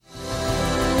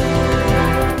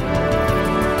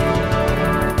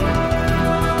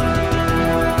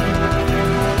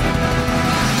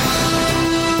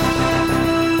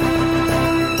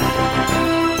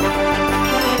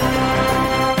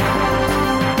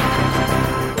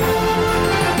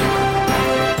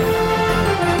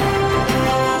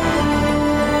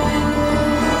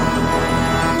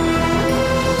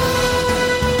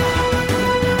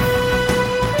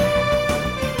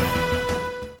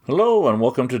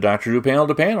welcome to Doctor Who Panel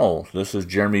to Panel. This is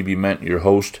Jeremy B. Ment, your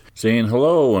host, saying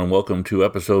hello and welcome to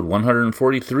episode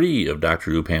 143 of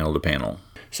Doctor Who Panel to Panel.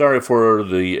 Sorry for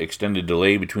the extended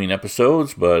delay between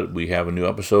episodes, but we have a new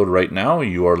episode right now.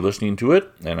 You are listening to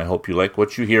it, and I hope you like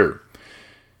what you hear.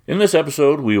 In this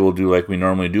episode, we will do like we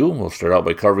normally do. We'll start out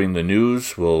by covering the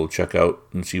news. We'll check out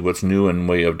and see what's new in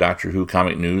way of Doctor Who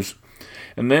comic news.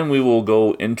 And then we will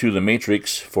go into the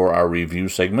Matrix for our review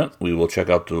segment. We will check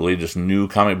out the latest new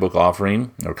comic book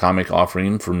offering, or comic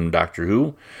offering from Doctor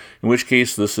Who, in which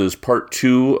case this is part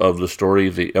 2 of the story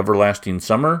The Everlasting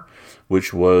Summer,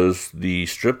 which was the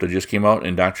strip that just came out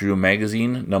in Doctor Who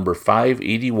magazine, number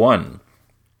 581.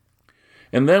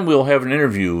 And then we'll have an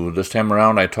interview. This time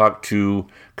around I talked to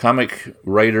comic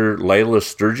writer Lila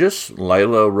Sturgis.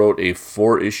 Lila wrote a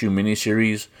 4-issue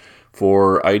miniseries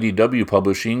for IDW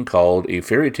Publishing called A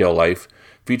Fairy Tale Life,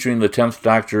 featuring the 10th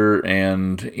Doctor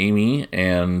and Amy,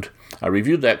 and I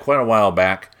reviewed that quite a while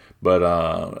back, but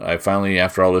I finally,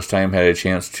 after all this time, had a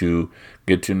chance to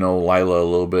get to know Lila a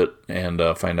little bit and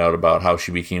find out about how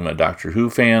she became a Doctor Who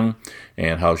fan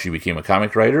and how she became a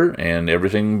comic writer and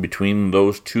everything between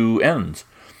those two ends.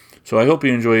 So I hope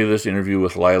you enjoy this interview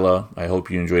with Lila. I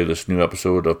hope you enjoy this new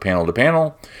episode of Panel to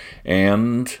Panel,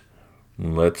 and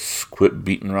let's quit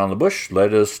beating around the bush.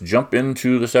 Let us jump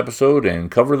into this episode and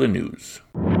cover the news.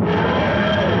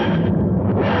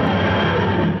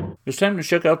 It's time to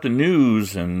check out the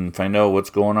news and find out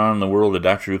what's going on in the world of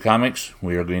Doctor Who comics.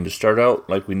 We are going to start out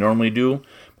like we normally do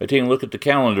by taking a look at the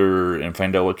calendar and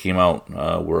find out what came out.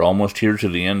 We're almost here to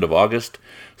the end of August,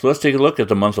 so let's take a look at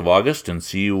the month of August and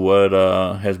see what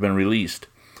has been released.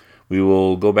 We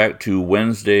will go back to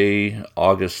Wednesday,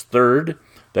 August 3rd.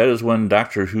 That is when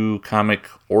Doctor Who Comic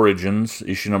Origins,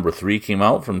 issue number 3, came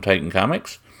out from Titan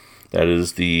Comics. That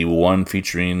is the one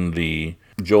featuring the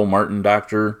Joe Martin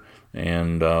Doctor,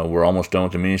 and we're almost done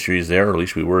with the miniseries there, or at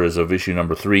least we were as of issue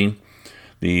number 3.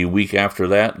 The week after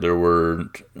that, there were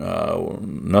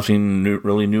nothing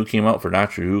really new came out for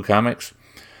Doctor Who Comics.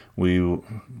 We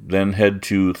then head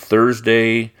to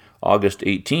Thursday, August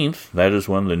 18th. That is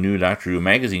when the new Doctor Who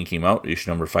magazine came out,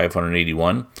 issue number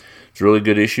 581. It's a really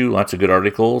good issue, lots of good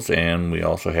articles, and we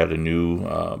also had a new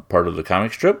part of the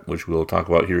comic strip, which we'll talk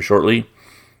about here shortly.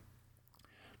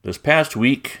 This past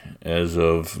week, as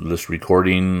of this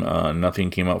recording, nothing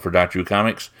came out for Doctor Who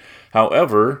Comics.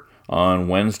 However, on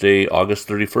Wednesday, August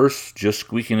 31st, just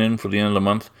squeaking in for the end of the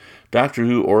month, Doctor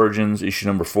Who Origins issue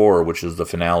number 4, which is the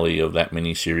finale of that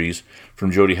miniseries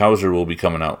from Jody Houser, will be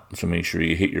coming out. So make sure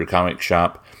you hit your comic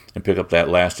shop and pick up that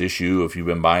last issue if you've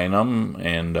been buying them,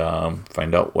 and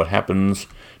find out what happens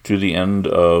to the end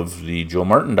of the Joe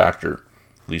Martin Doctor,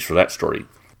 at least for that story.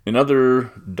 In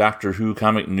other Doctor Who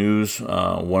comic news,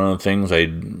 one of the things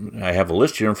I have a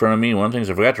list here in front of me. One of the things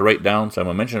I forgot to write down, so I'm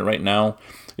going to mention it right now,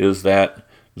 is that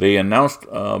they announced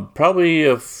probably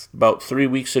about 3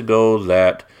 weeks ago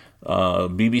that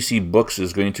BBC Books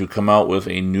is going to come out with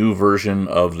a new version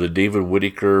of the David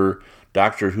Whittaker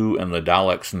Doctor Who and the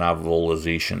Daleks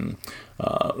novelization.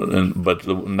 But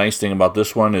the nice thing about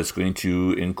this one is going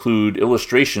to include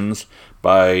illustrations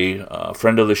by a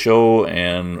friend of the show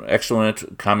and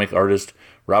excellent comic artist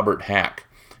Robert Hack.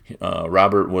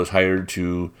 Robert was hired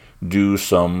to do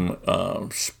some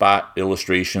spot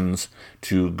illustrations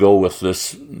to go with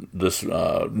this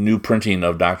new printing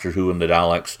of Doctor Who and the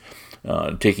Daleks,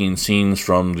 taking scenes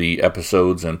from the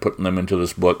episodes and putting them into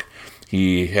this book.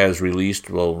 He has released,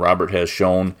 Robert has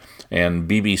shown, and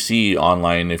BBC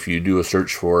Online, if you do a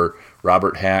search for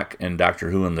Robert Hack and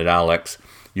Doctor Who and the Daleks,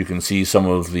 you can see some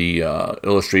of the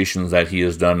illustrations that he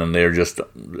has done, and they're just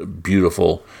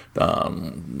beautiful,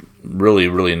 really,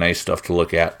 really nice stuff to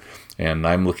look at. And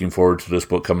I'm looking forward to this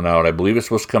book coming out. I believe it's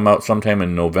supposed to come out sometime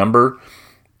in November.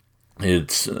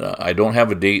 I don't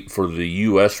have a date for the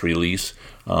U.S. release,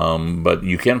 but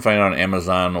you can find it on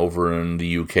Amazon over in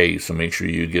the UK, so make sure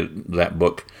you get that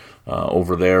book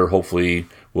over there. Hopefully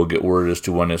we'll get word as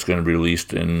to when it's going to be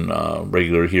released in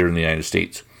regular here in the United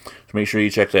States. So make sure you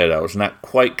check that out. It's not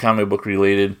quite comic book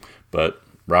related, but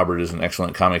Robert is an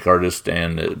excellent comic artist,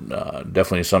 and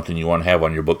definitely something you want to have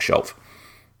on your bookshelf.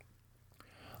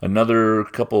 Another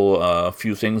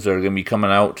few things that are going to be coming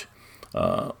out.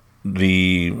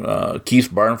 The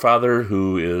Keith Barnfather,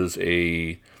 who is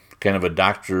a kind of a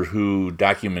Doctor Who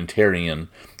documentarian.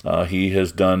 He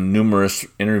has done numerous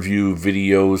interview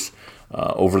videos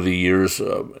over the years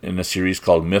in a series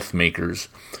called Myth Makers,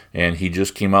 and he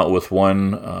just came out with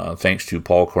one thanks to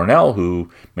Paul Cornell,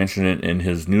 who mentioned it in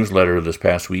his newsletter this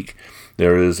past week.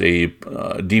 There is a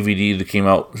DVD that came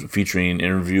out featuring an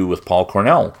interview with Paul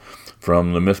Cornell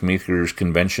from the Mythmakers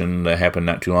convention that happened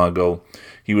not too long ago.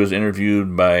 He was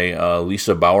interviewed by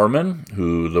Lisa Bowerman,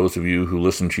 who those of you who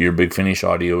listen to your Big Finish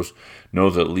audios know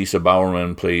that Lisa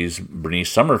Bowerman plays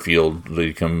Bernice Summerfield,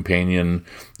 the companion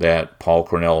that Paul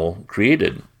Cornell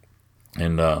created.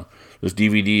 And this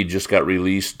DVD just got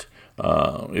released.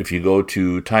 If you go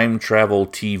to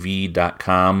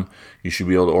timetraveltv.com, you should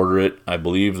be able to order it. I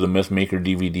believe the Mythmaker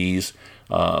DVDs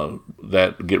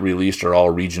that get released are all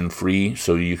region-free,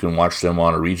 so you can watch them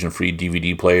on a region-free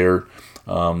DVD player.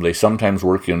 They sometimes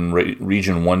work in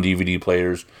Region 1 DVD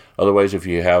players. Otherwise, if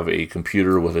you have a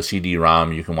computer with a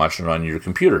CD-ROM, you can watch it on your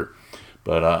computer.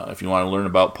 But if you want to learn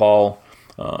about Paul,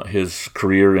 his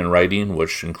career in writing,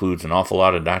 which includes an awful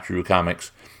lot of Doctor Who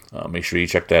comics, make sure you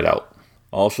check that out.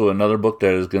 Also, another book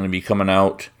that is going to be coming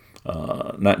out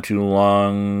not too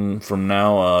long from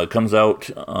now, it comes out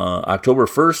October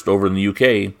 1st over in the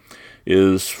UK,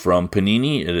 is from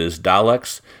Panini. It is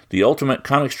Daleks, The Ultimate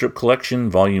Comic Strip Collection,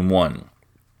 Volume 1.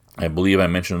 I believe I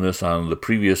mentioned this on the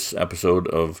previous episode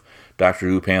of Doctor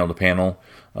Who Panel to Panel.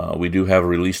 We do have a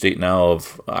release date now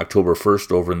of October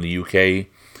 1st over in the UK. It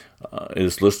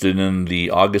is listed in the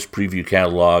August preview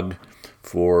catalog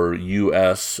for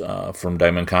US from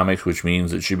Diamond Comics, which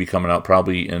means it should be coming out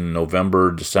probably in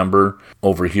November, December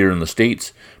over here in the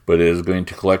States, but it is going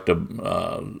to collect a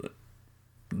bunch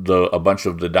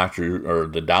of the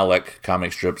the Dalek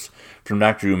comic strips from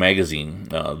Doctor Who magazine.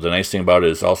 The nice thing about it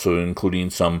is also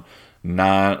including some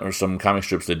comic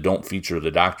strips that don't feature the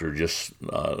Doctor, just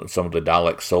some of the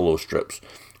Dalek solo strips,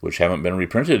 which haven't been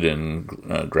reprinted in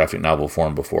graphic novel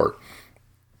form before.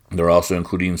 They're also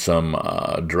including some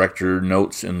director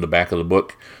notes in the back of the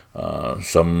book.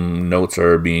 Some notes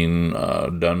are being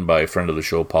done by a friend of the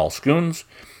show, Paul Scoons.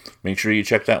 Make sure you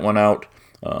check that one out.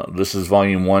 This is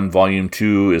Volume 1. Volume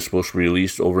 2 is supposed to be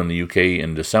released over in the UK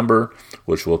in December,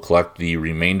 which will collect the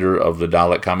remainder of the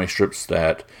Dalek comic strips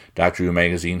that Doctor Who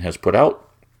Magazine has put out.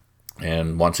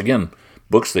 And once again,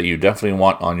 books that you definitely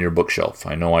want on your bookshelf.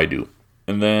 I know I do.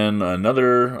 And then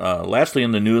lastly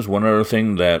in the news, one other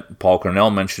thing that Paul Cornell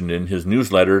mentioned in his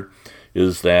newsletter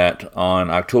is that on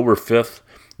October 5th,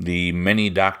 the Many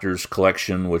Doctors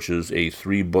collection, which is a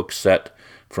 3-book set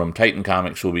from Titan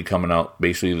Comics, will be coming out.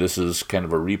 Basically, this is kind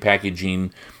of a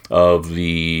repackaging of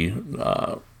the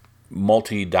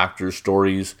multi-Doctor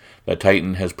stories that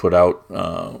Titan has put out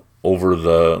over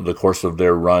the course of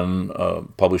their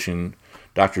run publishing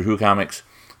Doctor Who comics.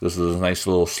 This is a nice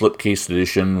little slipcase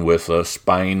edition with a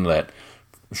spine that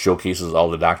showcases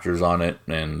all the Doctors on it,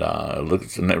 and it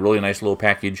looks a really nice little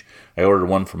package. I ordered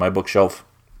one for my bookshelf,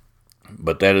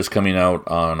 but that is coming out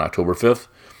on October 5th.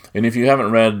 And if you haven't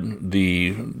read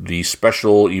the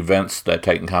special events that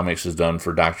Titan Comics has done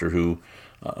for Doctor Who,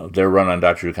 their run on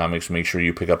Doctor Who comics, make sure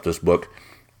you pick up this book,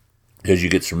 because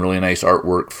you get some really nice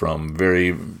artwork from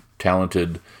very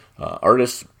talented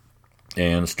artists,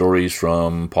 and stories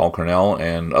from Paul Cornell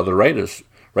and other writers,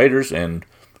 and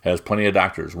has plenty of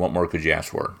Doctors. What more could you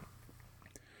ask for?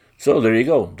 So there you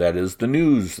go. That is the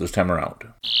news this time around.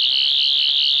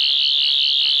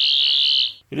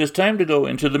 It is time to go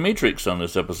into the Matrix on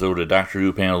this episode of Doctor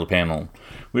Who Panel to Panel.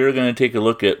 We are going to take a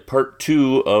look at Part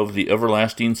 2 of The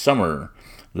Everlasting Summer.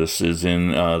 This is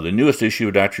in the newest issue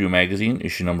of Doctor Who Magazine,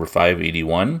 issue number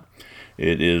 581.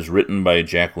 It is written by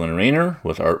Jacqueline Rayner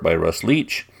with art by Russ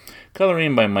Leach,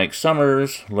 coloring by Mike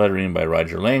Summers, lettering by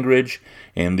Roger Langridge,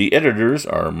 and the editors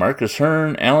are Marcus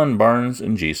Hearn, Alan Barnes,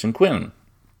 and Jason Quinn.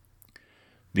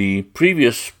 The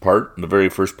previous part, the very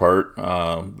first part,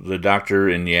 the Doctor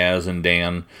and Yaz and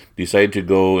Dan decide to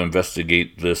go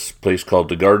investigate this place called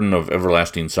the Garden of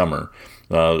Everlasting Summer.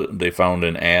 They found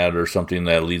an ad or something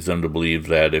that leads them to believe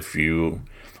that if you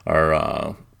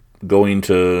are going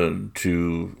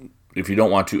if you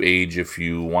don't want to age, if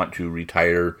you want to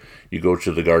retire, you go to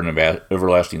the Garden of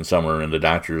Everlasting Summer, and the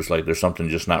Doctor's like, there's something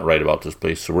just not right about this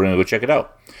place, so we're going to go check it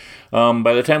out.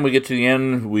 By the time we get to the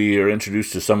end, we are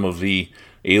introduced to some of the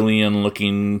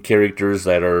alien-looking characters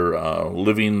that are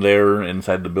living there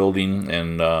inside the building,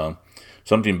 and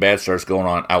something bad starts going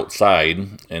on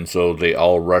outside, and so they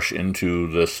all rush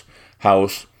into this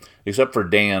house, except for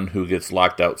Dan, who gets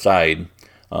locked outside.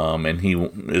 And he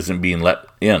isn't being let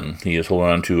in. He is holding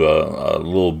on to a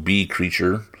little bee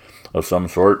creature of some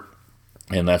sort,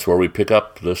 and that's where we pick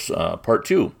up this part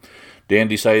 2. Dan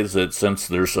decides that since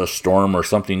there's a storm or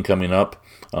something coming up,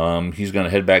 he's going to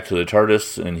head back to the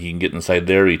TARDIS, and he can get inside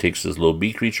there. He takes his little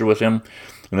bee creature with him,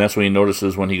 and that's when he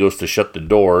notices when he goes to shut the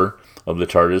door of the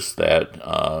TARDIS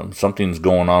that something's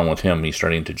going on with him. He's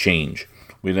starting to change.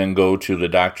 We then go to the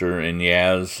Doctor and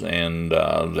Yaz and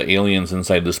the aliens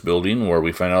inside this building, where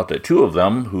we find out that 2 of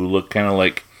them, who look kind of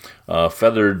like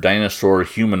feathered dinosaur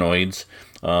humanoids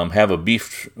have a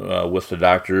beef with the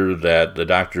Doctor, that the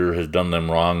Doctor has done them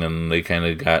wrong, and they kind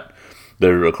of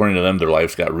according to them, their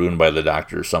lives got ruined by the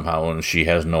Doctor somehow, and she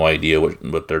has no idea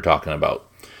what they're talking about.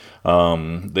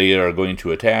 They are going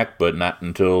to attack, but not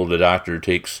until the Doctor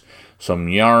takes some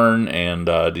yarn and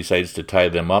decides to tie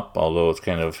them up, although it's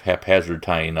kind of haphazard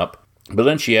tying up. But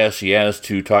then she has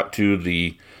to talk to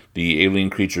the alien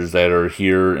creatures that are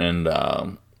here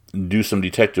and do some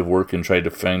detective work and try to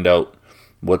find out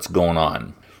what's going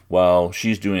on. While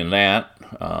she's doing that,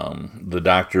 the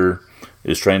Doctor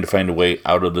is trying to find a way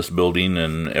out of this building,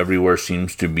 and everywhere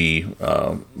seems to be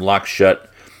locked shut,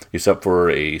 except for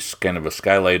a kind of a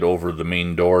skylight over the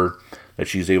main door that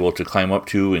she's able to climb up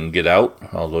to and get out,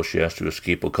 although she has to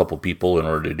escape a couple people in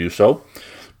order to do so.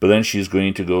 But then she's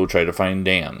going to go try to find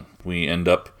Dan. We end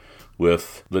up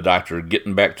with the Doctor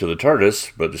getting back to the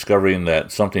TARDIS, but discovering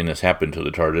that something has happened to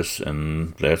the TARDIS,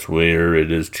 and that's where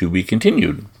it is to be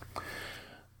continued.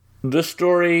 This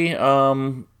story,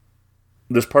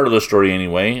 this part of the story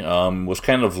anyway, was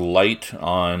kind of light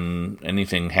on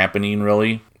anything happening,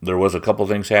 really. There was a couple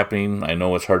things happening. I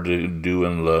know it's hard to do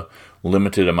in the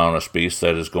limited amount of space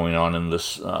that is going on in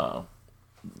this,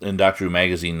 in Doctor Who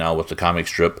Magazine now with the comic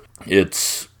strip.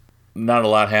 It's not a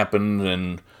lot happened,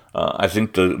 and I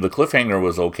think the cliffhanger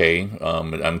was okay.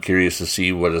 I'm curious to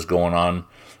see what is going on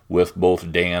with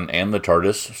both Dan and the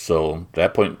TARDIS, so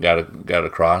that point got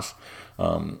across.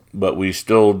 But we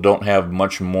still don't have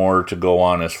much more to go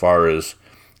on as far as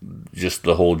just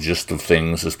the whole gist of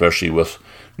things, especially with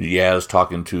Yaz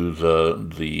talking to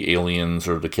the aliens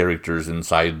or the characters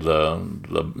inside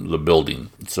the building.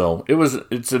 So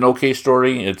it's an okay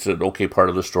story. It's an okay part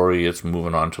of the story. It's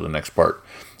moving on to the next part.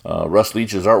 Russ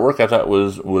Leach's artwork I thought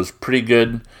was pretty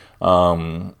good.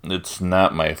 It's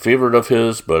not my favorite of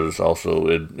his, but it's also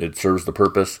it serves the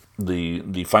purpose.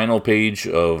 The final page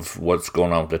of what's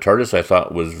going on with the TARDIS I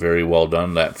thought was very well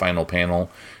done. That final panel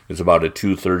is about a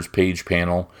 2/3 page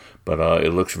panel, but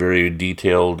it looks very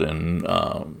detailed, and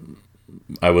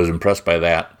I was impressed by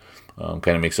that. Kind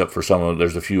of makes up for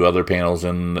there's a few other panels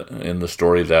in the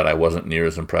story that I wasn't near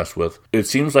as impressed with. It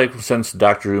seems like since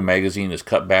Doctor Who Magazine has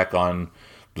cut back on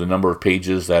the number of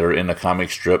pages that are in a comic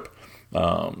strip,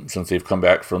 since they've come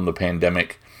back from the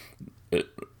pandemic,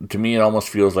 to me it almost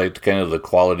feels like kind of the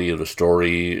quality of the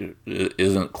story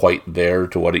isn't quite there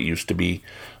to what it used to be.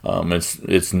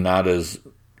 It's not as,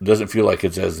 doesn't feel like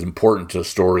it's as important to the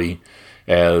story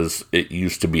as it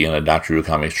used to be in a Doctor Who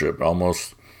comic strip. It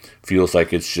almost feels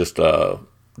like it's just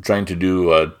trying to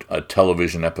do a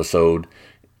television episode,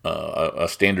 a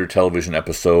standard television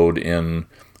episode in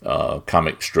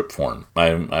comic strip form.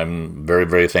 I'm very,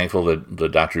 very thankful that the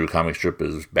Doctor Who comic strip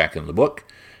is back in the book,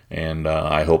 and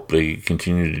I hope they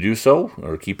continue to do so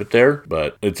or keep it there.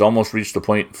 But it's almost reached the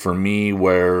point for me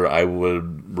where I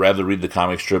would rather read the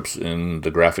comic strips in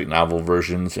the graphic novel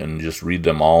versions and just read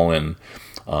them all in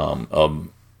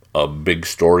a big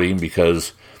story,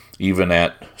 because even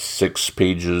at 6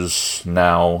 pages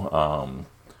now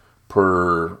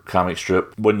per comic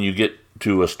strip, when you get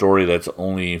to a story that's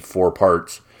only 4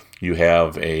 parts, you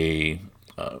have a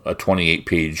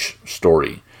 28-page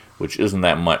story, which isn't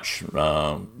that much.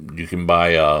 You can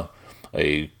buy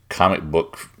a comic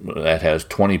book that has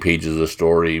 20 pages of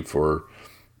story for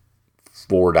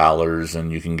 $4,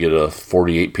 and you can get a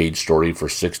 48-page story for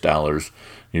 $6.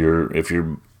 If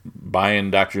you're buying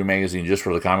Doctor Who Magazine just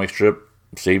for the comic strip,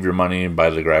 save your money and buy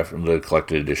the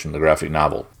collected edition, the graphic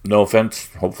novel. No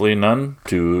offense, hopefully none,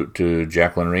 to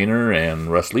Jacqueline Rayner and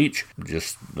Russ Leach.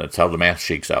 Just that's how the math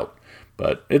shakes out.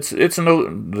 But it's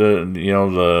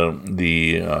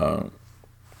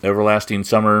Everlasting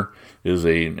Summer is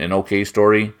an okay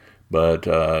story, but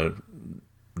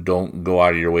don't go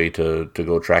out of your way to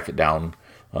go track it down.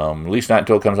 At least not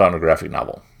until it comes out in a graphic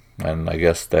novel. And I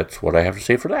guess that's what I have to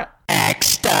say for that.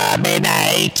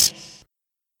 Exterminate!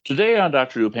 Today on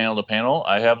Doctor Who Panel to Panel,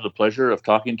 I have the pleasure of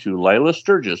talking to Lila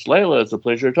Sturgis. Lila, it's a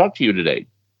pleasure to talk to you today.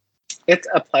 It's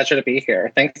a pleasure to be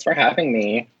here. Thanks for having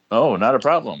me. Oh, not a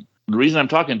problem. The reason I'm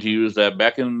talking to you is that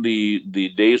back in the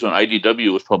days when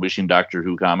IDW was publishing Doctor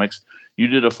Who comics, you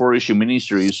did a 4-issue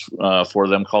miniseries for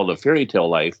them called A Fairy Tale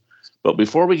Life. But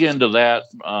before we get into that,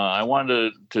 I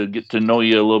wanted to get to know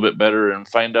you a little bit better and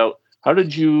find out, how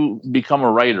did you become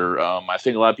a writer? I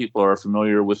think a lot of people are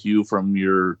familiar with you from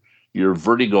your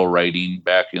Vertigo writing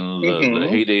back in the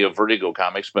heyday of Vertigo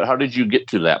comics, but how did you get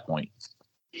to that point?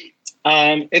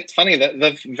 It's funny that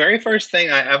the very first thing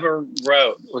I ever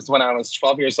wrote was when I was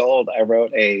 12 years old.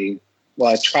 I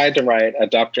tried to write a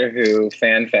Doctor Who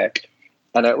fanfic,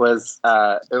 and it was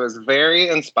very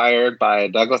inspired by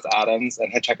Douglas Adams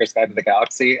and Hitchhiker's Guide to the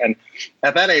Galaxy. And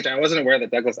at that age, I wasn't aware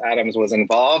that Douglas Adams was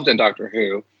involved in Doctor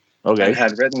Who and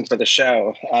had written for the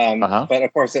show. But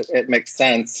of course, it makes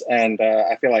sense, and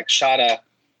I feel like Shada,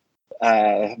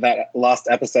 that lost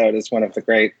episode, is one of the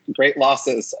great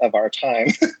losses of our time.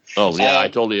 Oh yeah, I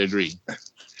totally agree.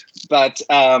 But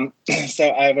so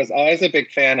I was always a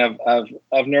big fan of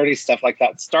nerdy stuff like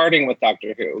that, starting with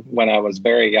Doctor Who when I was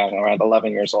very young, around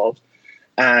 11 years old.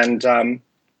 And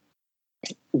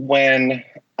when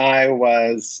I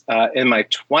was in my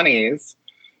 20s,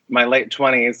 my late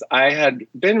 20s, I had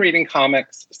been reading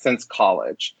comics since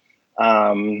college.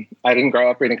 I didn't grow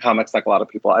up reading comics like a lot of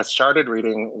people. I started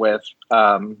reading with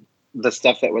the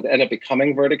stuff that would end up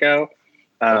becoming Vertigo,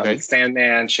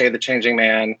 Sandman, Shay the Changing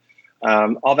Man,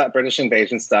 all that British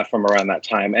invasion stuff from around that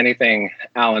time. Anything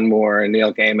Alan Moore,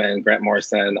 Neil Gaiman, Grant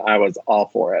Morrison, I was all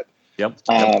for it.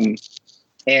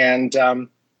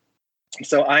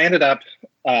 So I ended up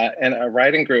in a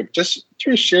writing group just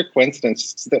through sheer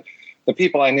coincidence. The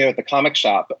people I knew at the comic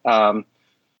shop,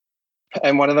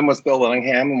 and one of them was Bill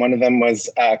Willingham, and one of them was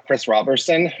Chris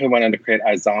Robertson, who went on to create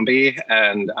iZombie,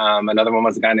 and another one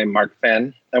was a guy named Mark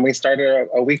Finn. And we started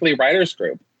a weekly writers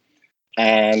group.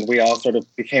 And we all sort of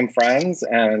became friends,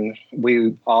 and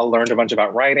we all learned a bunch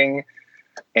about writing.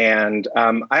 And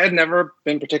I had never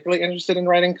been particularly interested in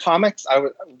writing comics. I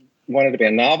wanted to be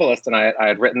a novelist, and I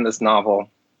had written this novel.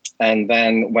 And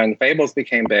then when Fables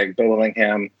became big, Bill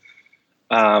Willingham,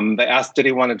 they asked, did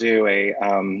he want to do a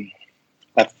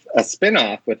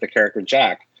spin-off with the character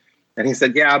Jack? And he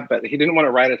said, yeah, but he didn't want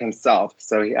to write it himself.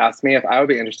 So he asked me if I would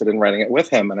be interested in writing it with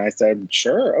him. And I said,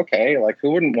 sure, okay. Like,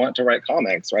 who wouldn't want to write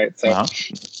comics, right? So,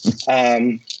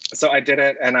 so I did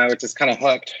it, and I was just kind of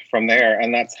hooked from there.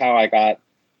 And that's how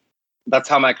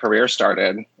my career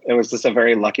started. It was just a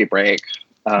very lucky break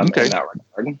in that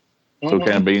regard. So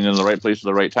kind of being in the right place at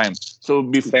the right time. So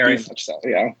very much so,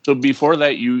 yeah. So before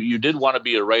that, you did want to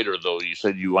be a writer, though. You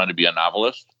said you wanted to be a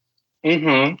novelist.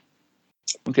 Mm-hmm.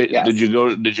 Okay. Yes. Did you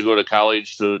go to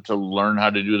college to learn how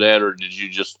to do that, or did you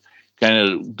just kind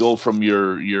of go from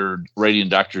your writing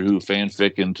Doctor Who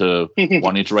fanfic into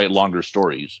wanting to write longer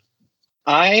stories?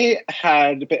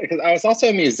 Because I was also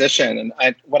a musician,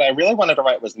 and what I really wanted to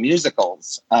write was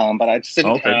musicals, but I just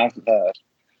didn't have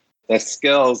the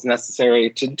skills necessary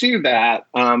to do that.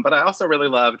 But I also really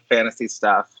loved fantasy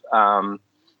stuff. I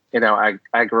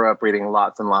grew up reading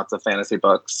lots and lots of fantasy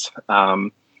books.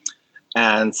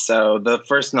 And so the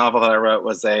first novel that I wrote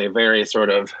was a very sort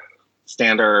of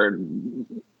standard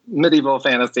medieval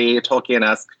fantasy,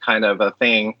 Tolkien-esque kind of a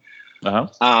thing.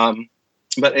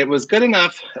 But it was good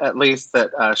enough, at least,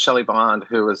 that Shelley Bond,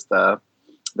 who was the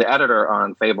editor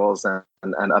on Fables and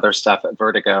other stuff at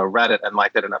Vertigo, read it and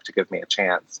liked it enough to give me a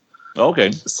chance.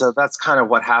 Okay. So that's kind of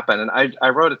what happened. And I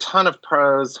wrote a ton of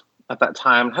prose at that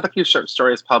time, had a few short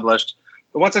stories published.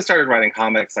 But once I started writing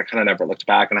comics, I kind of never looked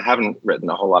back, and I haven't written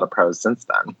a whole lot of prose since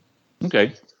then.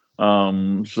 Okay.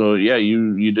 So yeah,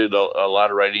 you did a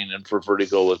lot of writing in for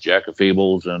Vertigo with Jack of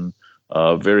Fables and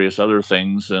various other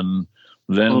things. And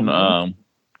then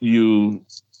you,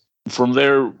 from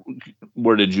there,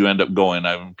 where did you end up going?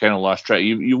 I've kind of lost track.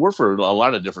 You worked for a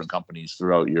lot of different companies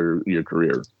throughout your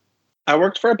career. I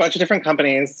worked for a bunch of different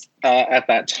companies at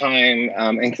that time,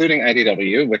 including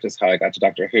IDW, which is how I got to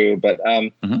Doctor Who. But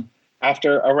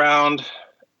after around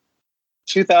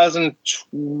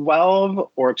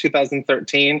 2012 or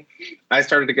 2013, I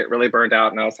started to get really burned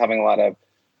out, and I was having a lot of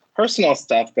personal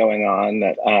stuff going on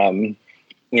that, I'm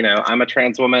a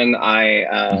trans woman.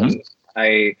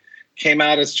 I came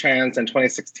out as trans in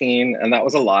 2016, and that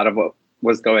was a lot of what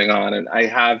was going on. And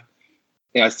I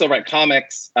still write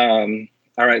comics.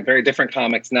 I write very different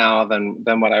comics now than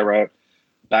what I wrote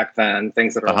back then,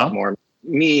 things that are a lot more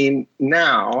me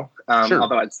now.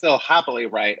 Although I'd still happily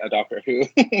write a Doctor Who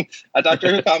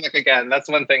comic again. That's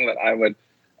one thing that I would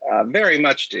very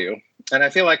much do. And I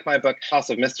feel like my book House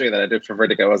of Mystery that I did for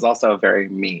Vertigo was also very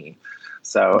me.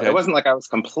 So it wasn't like I was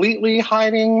completely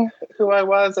hiding who I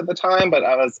was at the time, but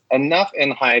I was enough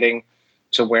in hiding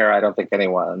to where I don't think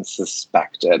anyone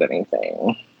suspected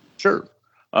anything. Sure.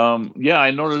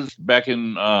 I noticed back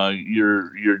in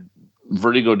your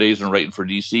Vertigo days and writing for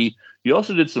DC, you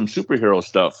also did some superhero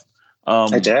stuff.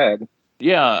 I did.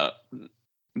 Yeah.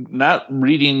 Not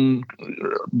reading,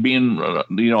 being,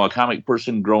 a comic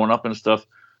person growing up and stuff.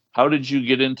 How did you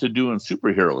get into doing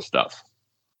superhero stuff?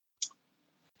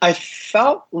 I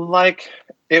felt like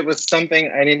it was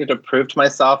something I needed to prove to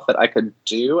myself that I could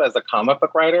do as a comic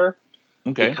book writer.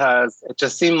 Okay. Because it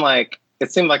just seemed like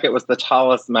it was the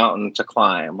tallest mountain to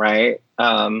climb, right?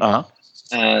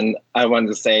 And I wanted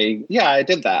to say, yeah, I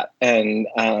did that. And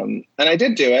I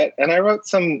did do it. And I wrote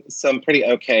some pretty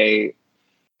okay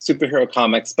superhero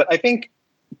comics. But I think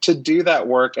to do that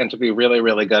work and to be really,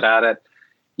 really good at it,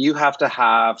 you have to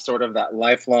have sort of that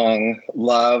lifelong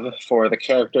love for the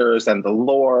characters and the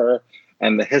lore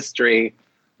and the history.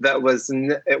 It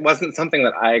wasn't something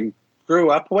that I grew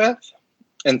up with.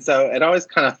 And so it always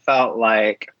kind of felt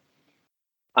like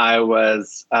I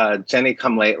was Jenny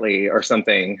come lately or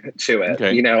something to it.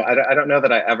 Okay. You know, I don't know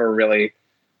that I ever really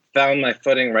found my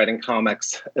footing writing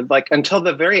comics, like until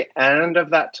the very end of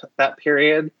that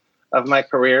period of my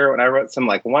career, when I wrote some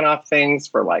like one-off things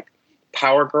for like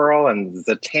Power Girl and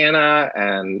Zatanna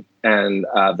and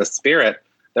The Spirit.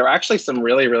 There were actually some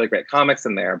really, really great comics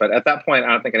in there. But at that point, I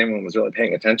don't think anyone was really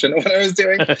paying attention to what I was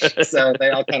doing. So they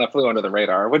all kind of flew under the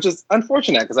radar, which is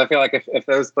unfortunate because I feel like if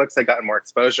those books had gotten more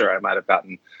exposure, I might have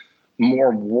gotten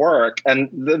more work. And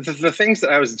the things that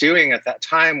I was doing at that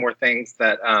time were things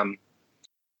that,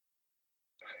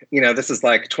 you know, this is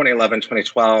like 2011,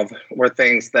 2012, were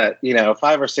things that, you know,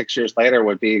 5 or 6 years later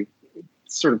would be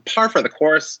sort of par for the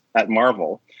course at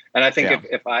Marvel. And I think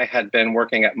if I had been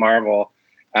working at Marvel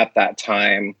at that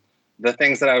time, the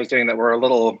things that I was doing that were a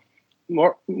little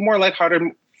more lighthearted,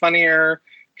 funnier,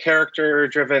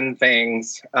 character-driven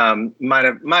things might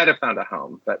have found a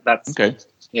home. But that's okay.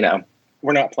 You know,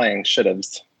 we're not playing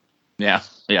should-haves. Yeah,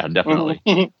 definitely.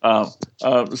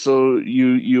 So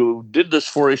you did this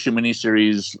 4-issue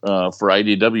miniseries for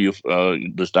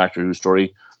IDW, this Doctor Who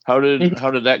story. How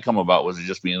did that come about? Was it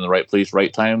just being in the right place,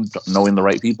 right time, knowing the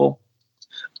right people?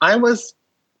 I was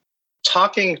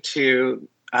talking to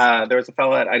there was a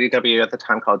fellow at IDW at the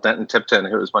time called Denton Tipton,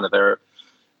 who was one of their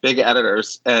big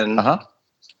editors, and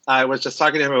I was just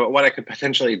talking to him about what I could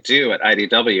potentially do at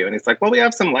IDW, and he's like, "Well, we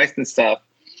have some licensed stuff."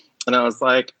 And I was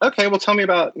like, okay, well, tell me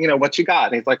about, you know, what you got.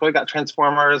 And he's like, well, we got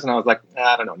Transformers. And I was like,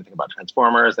 I don't know anything about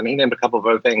Transformers. And he named a couple of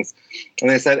other things.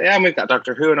 And they said, yeah, we've got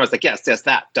Doctor Who. And I was like, yes,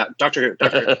 that. Doctor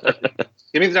Who.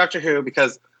 Give me the Doctor Who,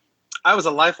 because I was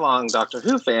a lifelong Doctor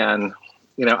Who fan.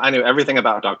 You know, I knew everything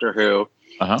about Doctor Who.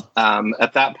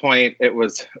 At that point,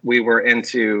 we were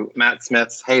into Matt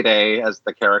Smith's heyday as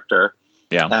the character.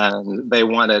 Yeah. And they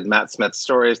wanted Matt Smith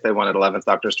stories. They wanted 11th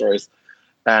Doctor stories.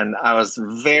 And I was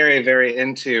very, very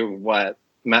into what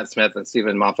Matt Smith and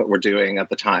Stephen Moffat were doing at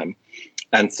the time.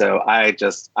 And so I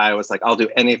was like, I'll do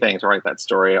anything to write that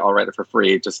story. I'll write it for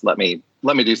free. Just let me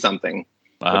do something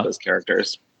with those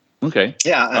characters. Okay.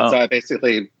 Yeah. And so I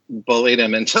basically bullied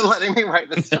him into letting me write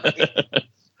the story.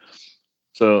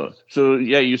 So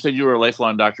yeah, you said you were a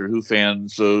lifelong Doctor Who fan.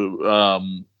 So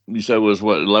you said it was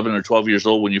 11 or 12 years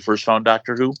old when you first found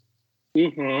Doctor Who?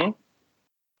 Mm-hmm.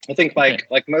 I think like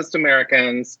most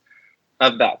Americans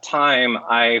of that time,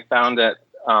 I found it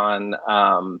on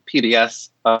PBS,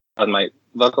 on my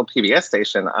local PBS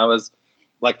station. I was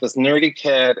like this nerdy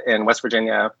kid in West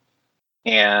Virginia,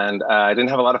 and I didn't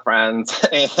have a lot of friends.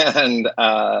 And,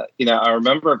 you know, I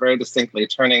remember very distinctly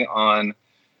turning on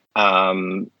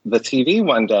the TV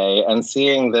one day and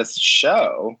seeing this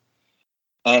show.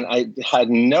 And I had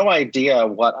no idea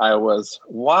what I was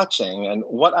watching. And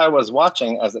what I was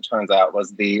watching, as it turns out,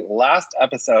 was the last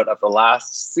episode of the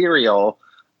last serial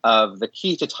of the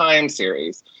Key to Time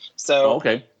series. So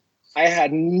I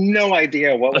had no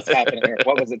idea what was happening or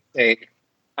what was at stake.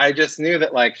 I just knew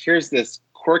that, like, here's this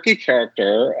quirky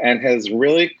character and his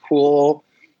really cool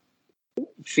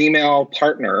female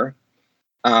partner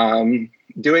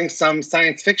doing some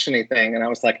science fiction-y thing. And I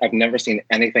was like, I've never seen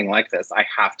anything like this. I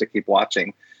have to keep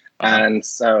watching. And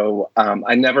so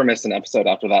I never missed an episode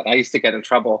after that. I used to get in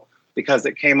trouble because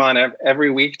it came on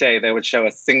every weekday. They would show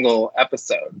a single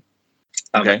episode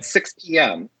at 6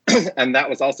 p.m. And that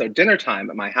was also dinner time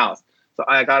at my house. So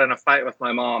I got in a fight with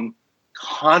my mom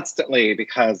constantly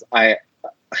because I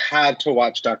had to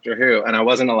watch Doctor Who and I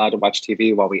wasn't allowed to watch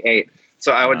TV while we ate.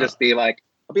 So I would just be like,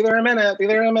 I'll be there in a minute, be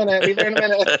there in a minute, be there in a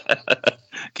minute.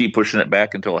 Keep pushing it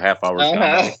back until a half hour's gone.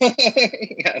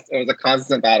 Yes, it was a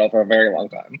constant battle for a very long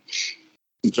time.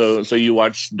 So you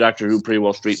watched Doctor Who pretty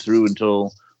well straight through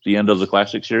until the end of the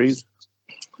classic series?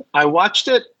 I watched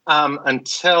it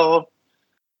until,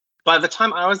 by the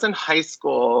time I was in high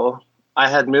school, I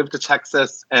had moved to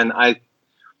Texas, and I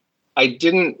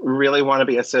didn't really want to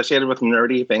be associated with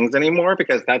nerdy things anymore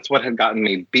because that's what had gotten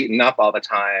me beaten up all the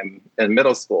time in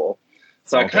middle school.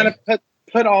 So I kind of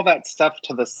put all that stuff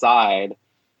to the side.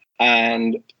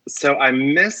 And so I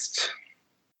missed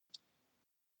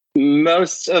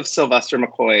most of Sylvester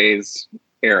McCoy's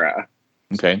era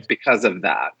because of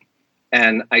that.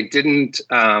 And I didn't,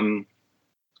 and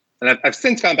I've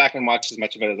since gone back and watched as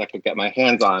much of it as I could get my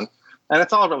hands on. and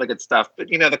it's all really good stuff. But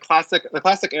the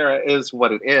classic era is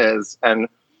what it is, and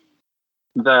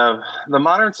the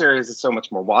modern series is so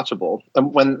much more watchable.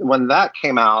 And when that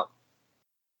came out,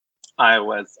 I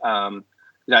was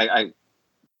I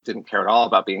didn't care at all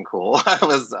about being cool. I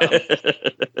was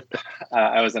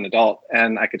an adult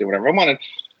and I could do whatever I wanted.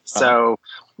 So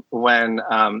when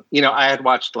I had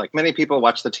watched, like many people,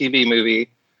 watched the TV movie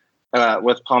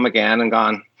with Paul McGann and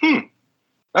gone,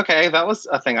 okay, that was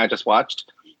a thing I just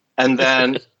watched, and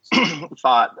then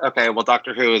thought, okay, well,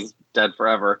 Doctor Who is dead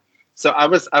forever. So I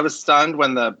was stunned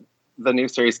when the new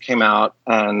series came out,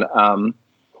 and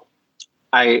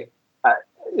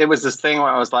it was this thing where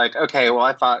I was like, okay, well,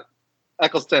 I thought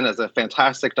Eccleston is a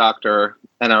fantastic doctor,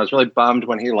 and I was really bummed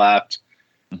when he left.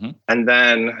 Mm-hmm. And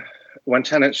then when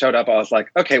Tennant showed up, I was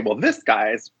like, okay, well, this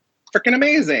guy is freaking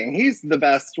amazing. He's the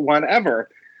best one ever.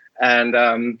 And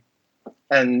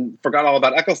forgot all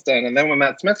about Eccleston. And then when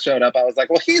Matt Smith showed up, I was like,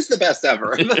 well, he's the best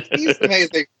ever. He's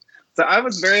amazing. So I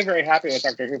was very, very happy with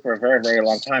Doctor Who for a very, very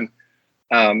long time.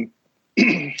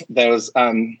 Those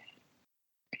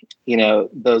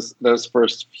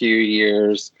first few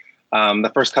years,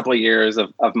 the first couple of years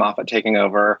of Moffat taking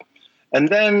over. And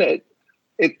then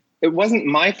it wasn't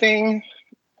my thing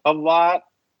a lot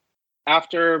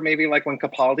after maybe like when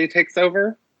Capaldi takes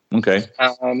over. Okay.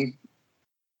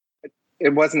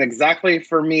 It wasn't exactly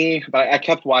for me, but I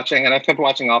kept watching, and I kept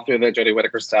watching all through the Jodie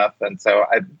Whittaker stuff. And so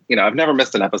I've never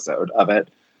missed an episode of it.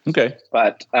 Okay.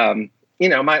 But,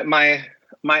 my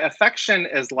affection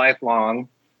is lifelong,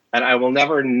 and I will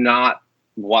never not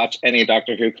watch any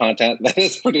Doctor Who content that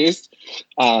is produced.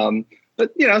 But,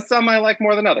 some I like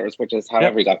more than others, which is how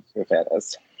every Doctor Who fan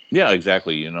is. Yeah,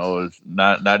 exactly. It's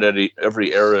not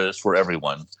every era is for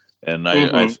everyone. And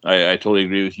I totally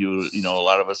agree with you. A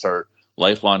lot of us are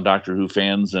lifelong Doctor Who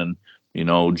fans, and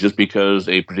just because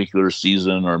a particular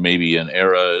season or maybe an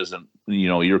era isn't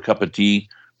your cup of tea,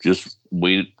 just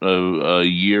wait a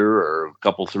year or a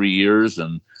couple 3 years,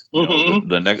 and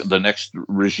the next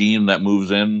regime that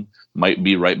moves in might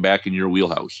be right back in your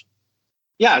wheelhouse.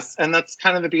 Yes, and that's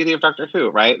kind of the beauty of Doctor Who,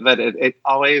 right? That it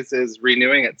always is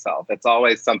renewing itself. It's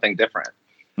always something different,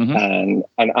 and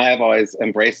I have always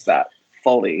embraced that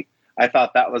fully. I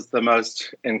thought that was the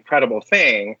most incredible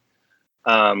thing.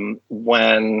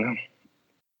 When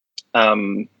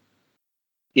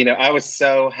I was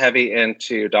so heavy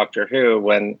into Doctor Who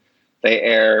when they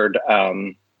aired,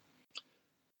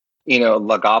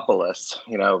 Logopolis,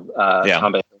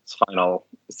 Tom Baker's final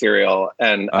serial.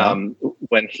 And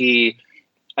when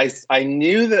I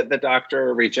knew that the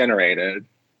Doctor regenerated,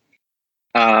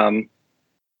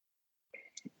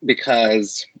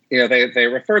 because, they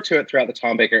refer to it throughout the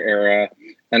Tom Baker era.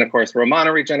 And of course,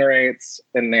 Romana regenerates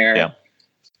in there. Yeah.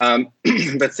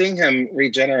 But seeing him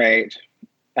regenerate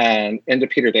and into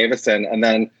Peter Davison, and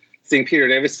then seeing Peter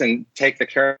Davison take the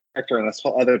character in this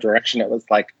whole other direction, it was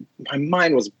like my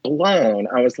mind was blown.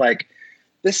 I was like,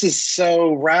 this is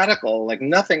so radical. Like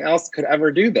nothing else could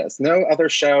ever do this. No other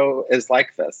show is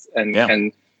like this.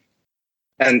 And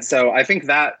so I think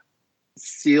that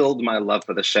sealed my love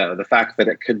for the show. The fact that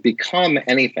it could become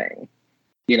anything,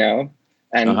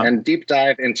 and deep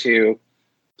dive into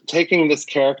taking this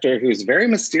character who's very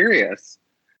mysterious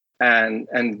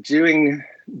and doing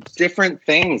different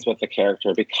things with the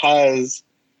character because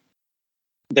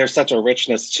there's such a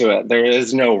richness to it. There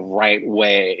is no right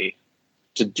way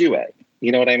to do it.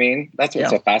 You know what I mean? That's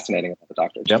what's so fascinating about the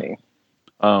Doctor to me.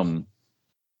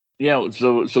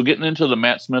 So getting into the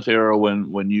Matt Smith era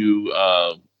when you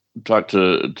talked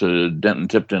to Denton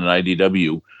Tipton at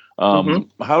IDW,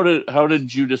 how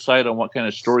did you decide on what kind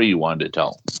of story you wanted to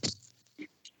tell?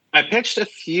 I pitched a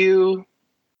few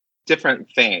different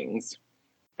things,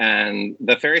 and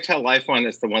the Fairy Tale Life one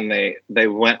is the one they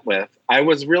went with. I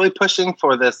was really pushing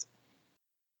for this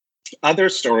other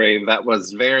story that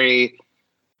was very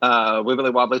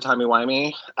wibbly wobbly, timey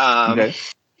wimey,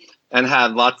 and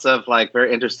had lots of like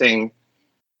very interesting.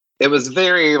 It was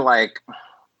very like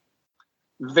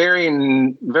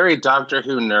very very Doctor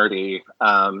Who nerdy.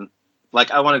 Like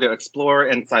I wanted to explore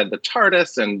inside the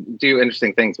TARDIS and do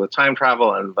interesting things with time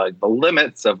travel and the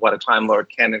limits of what a Time Lord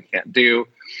can and can't do.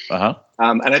 And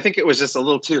I think it was just a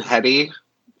little too heady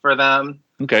for them.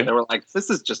 Okay. They were like, this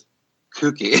is just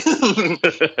kooky.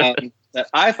 That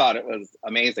I thought it was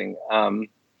amazing.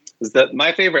 Is that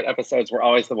my favorite episodes were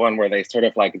always the one where they sort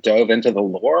of like dove into the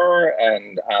lore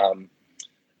and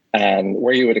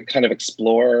where you would kind of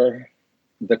explore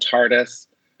the TARDIS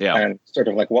and sort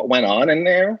of like what went on in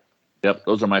there. Yep,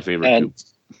 those are my favorite too.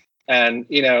 And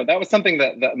that was something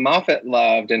that Moffat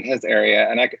loved in his area,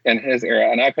 and I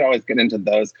could always get into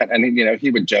those and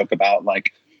he would joke about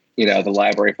like, the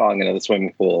library falling into the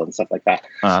swimming pool and stuff like that.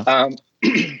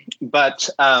 But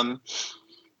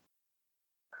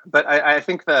I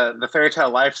think the fairy tale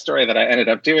life story that I ended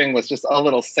up doing was just a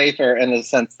little safer in the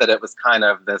sense that it was kind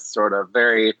of this sort of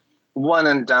very one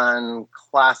and done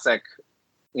classic,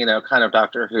 kind of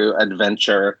Doctor Who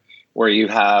adventure where you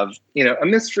have, a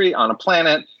mystery on a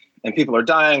planet and people are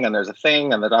dying and there's a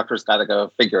thing and the Doctor's got to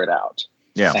go figure it out.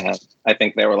 Yeah. And I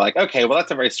think they were like, okay, well,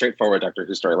 that's a very straightforward Doctor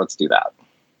Who story. Let's do that.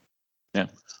 Yeah.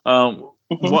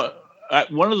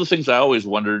 One of the things I always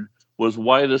wondered was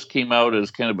why this came out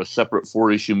as kind of a separate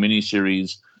 4-issue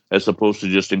miniseries as opposed to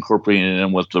just incorporating it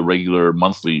in with the regular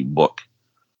monthly book.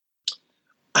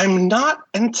 I'm not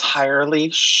entirely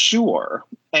sure.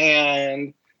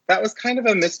 And that was kind of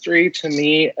a mystery to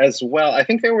me as well. I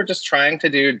think they were just trying to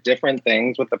do different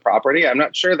things with the property. I'm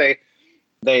not sure they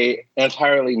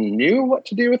entirely knew what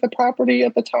to do with the property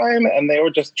at the time, and they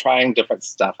were just trying different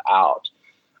stuff out.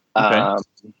 Okay.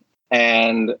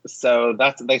 And so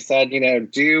they said, they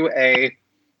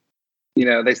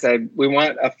said, we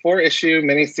want a 4-issue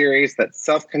miniseries that's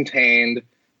self-contained,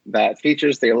 that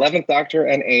features the 11th Doctor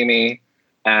and Amy,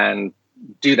 and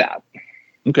do that.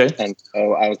 Okay. And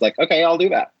so I was like, okay, I'll do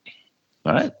that.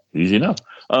 All right. Easy enough.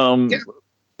 Yeah.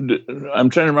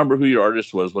 I'm trying to remember who your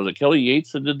artist was. Was it Kelly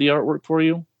Yates that did the artwork for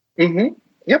you? Mm-hmm.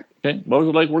 Yep. Okay. What was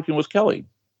it like working with Kelly?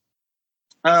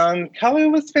 Kelly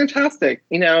was fantastic.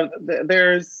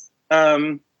 There's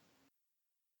a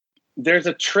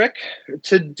trick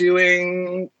to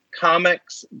doing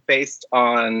comics based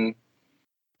on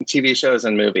TV shows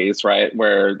and movies, right?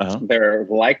 Where there are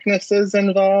likenesses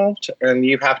involved, and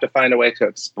you have to find a way to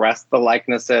express the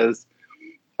likenesses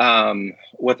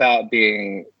without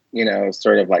being,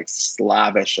 sort of like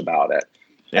slavish about it.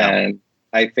 Yeah. And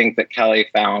I think that Kelly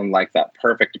found like that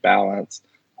perfect balance.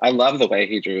 I love the way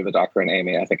he drew the Doctor and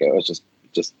Amy. I think it was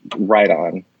just right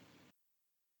on.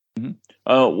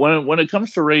 Mm-hmm. When it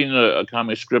comes to writing a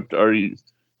comic script, are you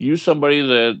somebody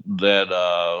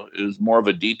that is more of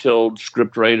a detailed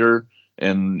script writer,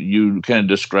 and you kind of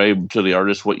describe to the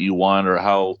artist what you want or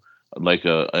how like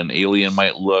an alien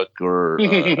might look or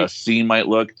a scene might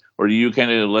look, or do you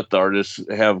kind of let the artist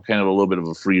have kind of a little bit of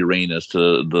a free reign as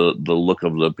to the look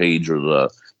of the page or the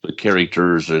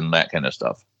characters and that kind of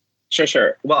stuff?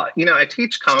 Sure. Well, I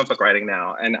teach comic book writing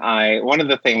now, and one of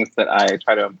the things that I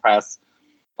try to impress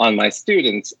on my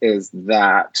students is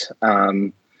that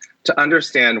to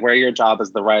understand where your job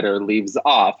as the writer leaves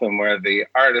off and where the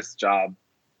artist's job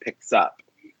picks up.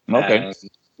 Okay. And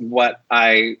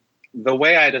the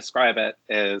way I describe it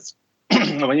is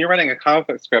when you're writing a comic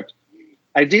book script,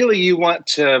 ideally you want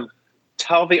to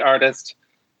tell the artist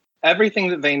everything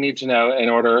that they need to know in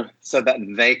order so that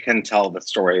they can tell the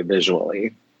story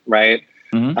visually, right?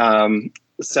 Mm-hmm.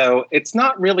 So it's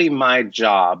not really my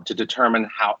job to determine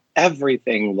how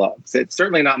everything looks. It's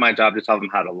certainly not my job to tell them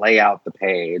how to lay out the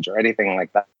page or anything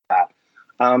like that.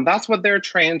 That's what they're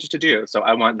trained to do. So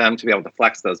I want them to be able to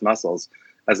flex those muscles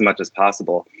as much as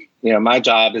possible. My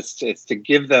job is to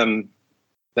give them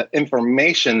the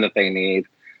information that they need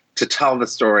to tell the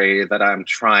story that I'm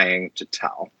trying to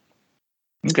tell.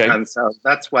 Okay. And so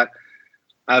that's what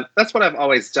I've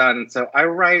always done. So I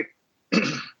write.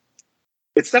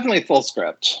 It's definitely full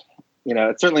script.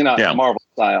 It's certainly not Marvel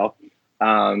style.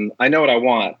 I know what I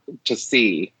want to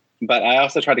see, but I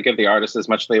also try to give the artist as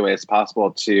much leeway as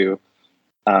possible to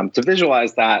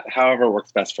visualize that however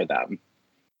works best for them.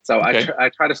 So okay. I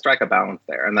try to strike a balance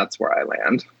there, and that's where I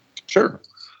land. Sure.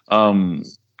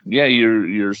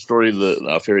 Your story,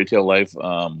 the Fairy Tale Life,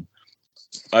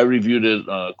 I reviewed it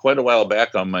quite a while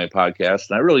back on my podcast,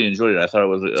 and I really enjoyed it. I thought it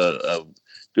was a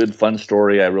good, fun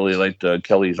story. I really liked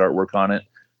Kelly's artwork on it.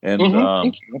 And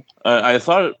I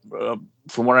thought,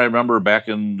 from what I remember back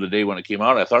in the day when it came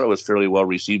out, I thought it was fairly well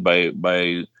received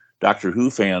by Doctor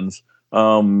Who fans.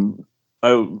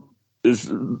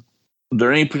 Is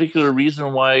there any particular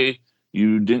reason why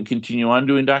you didn't continue on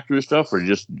doing Doctor Who stuff, or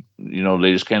just,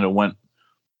 they just kind of went,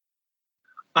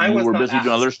 you were busy doing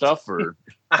other stuff, or...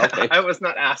 Okay. I was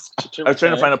not asked to. I was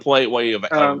trying to find a polite way of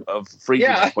phrasing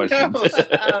the question.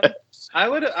 No, I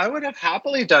would have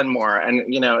happily done more, and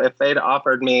if they'd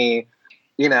offered me,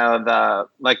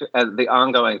 the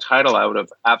ongoing title, I would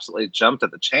have absolutely jumped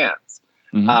at the chance.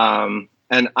 Mm-hmm.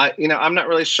 And I'm not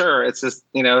really sure. It's just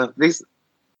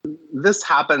this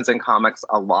happens in comics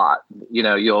a lot.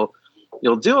 You'll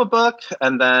do a book,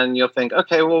 and then you'll think,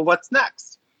 okay, well, what's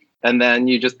next? And then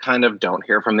you just kind of don't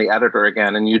hear from the editor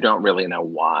again, and you don't really know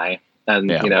why. And,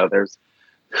 there's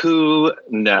who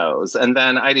knows. And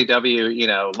then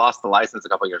IDW, lost the license a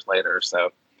couple years later. So,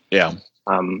 yeah.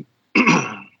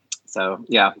 So,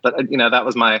 yeah. But, that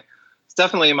was my it's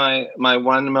definitely my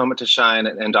one moment to shine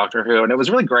in Doctor Who, and it was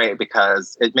really great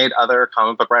because it made other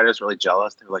comic book writers really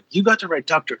jealous. They were like, "You got to write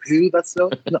Doctor Who? That's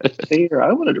not fair.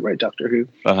 I wanted to write Doctor Who."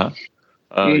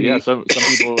 Yeah, some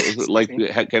people like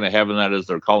kind of having that as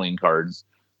their calling cards.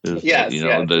 Yes,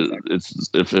 exactly. It's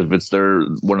if it's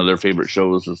one of their favorite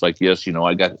shows, it's like, yes,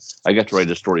 I got to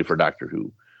write a story for Doctor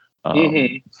Who.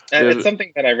 And it's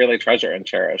something that I really treasure and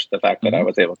cherish, the fact that I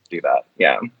was able to do that.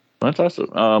 Yeah. That's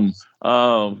awesome.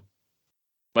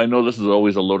 I know this is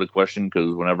always a loaded question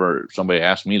because whenever somebody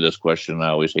asks me this question, I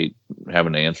always hate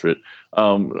having to answer it.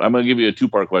 I'm going to give you a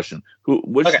 2-part question.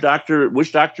 Which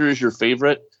doctor is your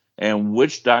favorite, and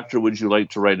which doctor would you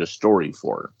like to write a story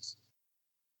for?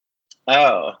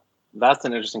 Oh, that's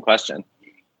an interesting question.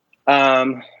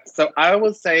 So I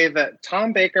will say that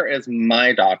Tom Baker is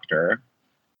my doctor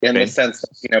in the sense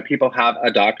that, people have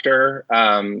a doctor,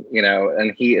 and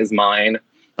he is mine.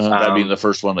 That being the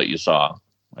first one that you saw.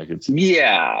 I could see.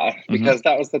 Yeah, because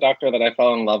that was the doctor that I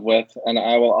fell in love with, and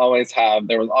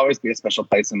there will always be a special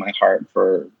place in my heart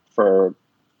for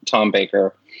Tom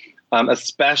Baker,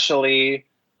 especially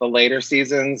the later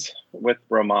seasons with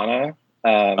Romana,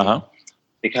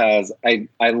 because I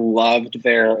loved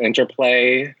their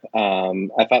interplay.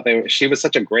 I thought she was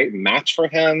such a great match for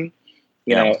him,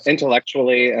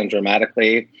 intellectually and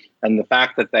dramatically, and the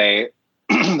fact that they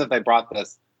that they brought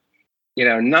this,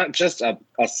 not just a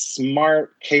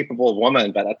smart, capable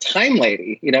woman, but a time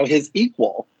lady, his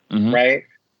equal, right?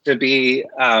 To be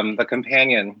the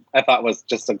companion, I thought was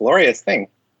just a glorious thing.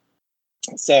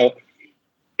 So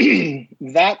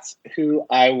that's who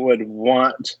I would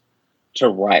want to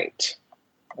write.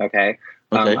 Okay.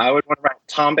 I would want to write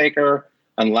Tom Baker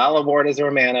and Lalla Ward as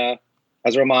Romana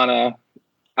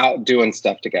out doing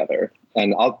stuff together.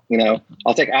 And I'll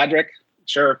take Adric.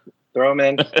 Sure. Throw him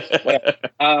in.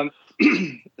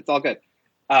 It's all good.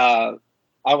 I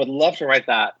would love to write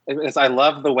that, because I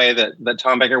love the way that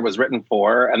Tom Baker was written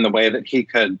for, and the way that he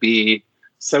could be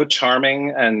so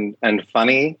charming and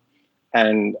funny.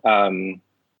 And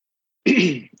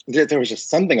there was just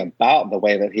something about the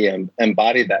way that he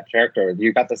embodied that character.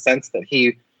 You got the sense that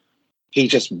he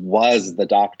just was the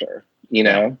Doctor,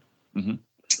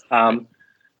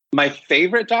 My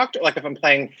favorite Doctor, like if I'm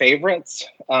playing favorites,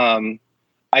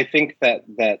 I think that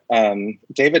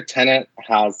David Tennant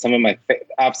has some of my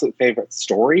absolute favorite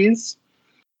stories.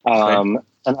 And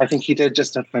I think he did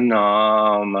just a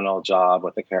phenomenal job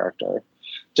with the character.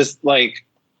 Just like,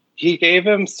 he gave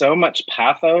him so much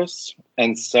pathos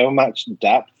and so much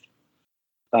depth,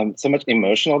 so much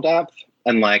emotional depth.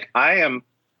 And like, I am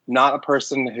not a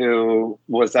person who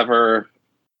was ever,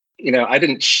 I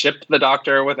didn't ship the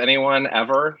Doctor with anyone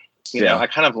ever. I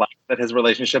kind of like that his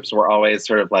relationships were always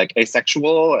sort of like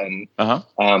asexual and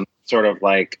sort of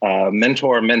like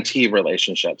mentor-mentee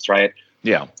relationships, right?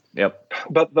 Yeah. Yep.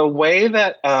 But the way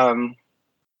that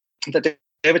that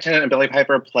David Tennant and Billie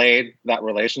Piper played that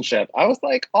relationship, I was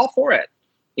like all for it.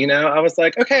 I was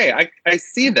like, okay, I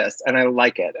see this and I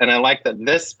like it. And I like that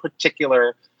this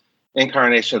particular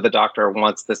incarnation of the Doctor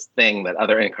wants this thing that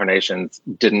other incarnations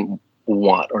didn't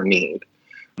want or need.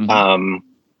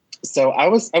 So I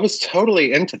was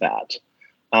totally into that.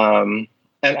 And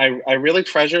I really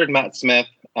treasured Matt Smith,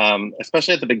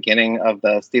 especially at the beginning of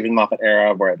the Stephen Moffat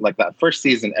era, where like that first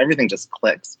season, everything just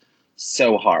clicks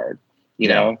so hard,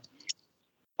 know?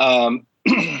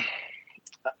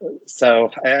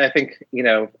 So I think,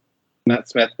 Matt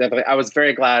Smith, definitely, I was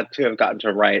very glad to have gotten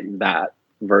to write that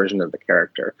version of the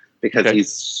character, because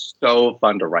he's so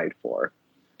fun to write for.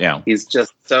 Yeah. He's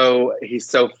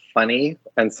so funny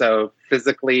and so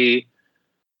physically,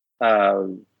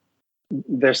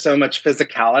 there's so much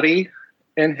physicality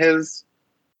in his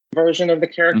version of the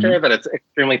character that it's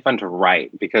extremely fun to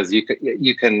write, because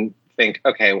you can think,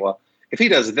 okay, well, if he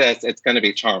does this, it's going to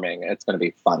be charming. It's going to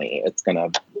be funny. It's going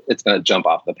to jump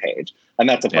off the page, and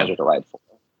that's a pleasure to write for.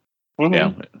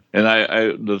 Yeah, and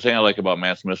I the thing I like about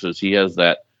Matt Smith is he has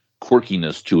that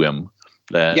quirkiness to him.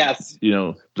 That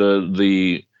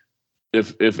the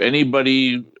if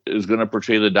anybody is going to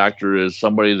portray the Doctor as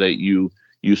somebody that you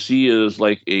see as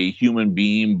like a human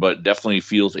being, but definitely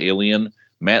feels alien,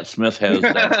 Matt Smith has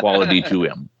that quality to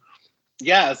him.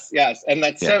 Yes, and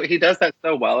that's so he does that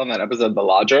so well in that episode, The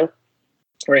Lodger,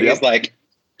 where he's like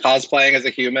cosplaying as a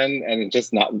human and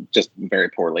just very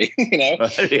poorly,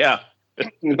 Yeah.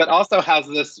 But also has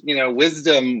this,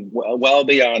 wisdom well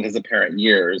beyond his apparent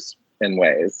years in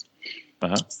ways.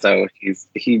 So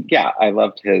I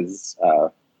loved his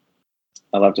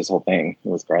whole thing. It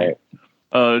was great.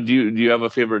 Do you have a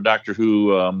favorite Doctor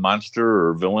Who monster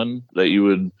or villain that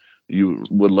you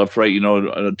would love to write?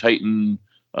 A Titan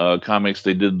comics.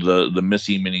 They did the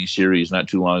Missy mini series not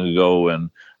too long ago, and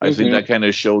I think that kind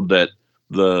of showed that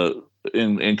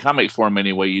in comic form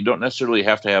anyway, you don't necessarily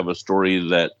have to have a story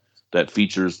that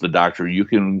features the Doctor.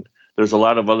 There's a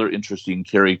lot of other interesting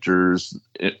characters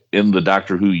in the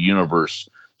Doctor Who universe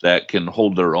that can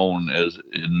hold their own as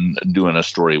in doing a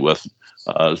story with.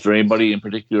 Is there anybody in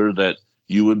particular that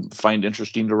you would find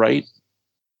interesting to write?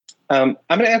 I'm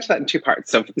going to answer that in two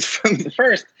parts. So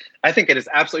first, I think it is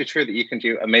absolutely true that you can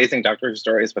do amazing Doctor Who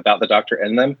stories without the Doctor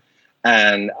in them.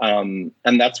 And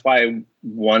that's why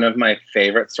one of my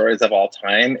favorite stories of all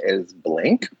time is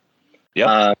Blink.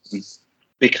 Yeah.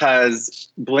 Because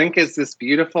Blink is this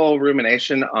beautiful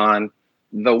rumination on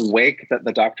the wake that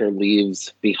the Doctor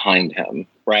leaves behind him,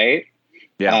 right?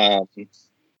 Yeah.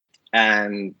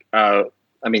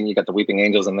 I mean, you got the Weeping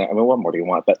Angels in there. I mean, what more do you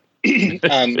want? But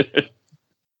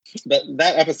but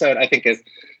that episode, I think,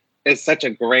 is such a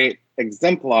great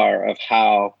exemplar of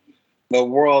how the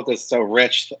world is so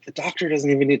rich that the Doctor doesn't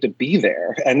even need to be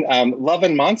there. And Love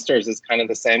and Monsters is kind of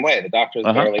the same way. The Doctor is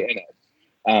barely in it.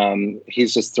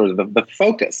 He's just sort of the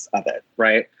focus of it,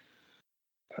 right?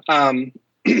 But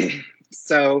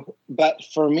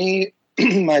for me,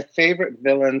 my favorite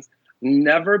villains,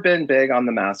 never been big on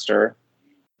the Master.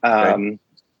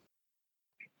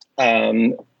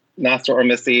 Master or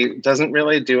Missy doesn't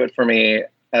really do it for me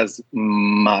as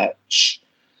much,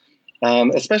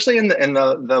 especially in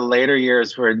the later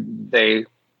years where they,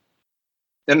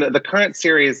 in the current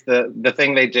series, the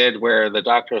thing they did where the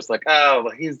Doctor was like, oh,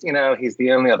 well, he's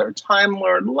the only other Time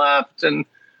Lord left, and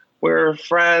we're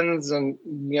friends, and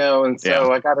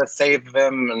so I gotta save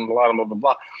them, and blah blah blah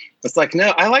blah. It's like,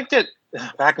 no, I liked it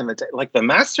back in the day. Like the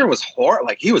Master was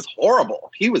he was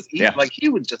horrible. He was like he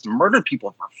would just murder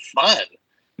people for fun.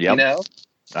 Yep.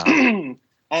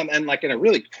 And like in a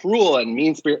really cruel and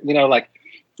mean spirit, like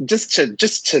just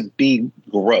to be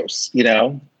gross,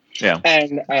 Yeah.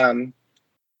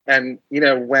 And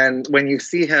when you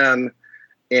see him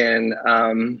in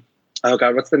oh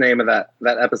God, what's the name of that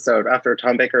episode after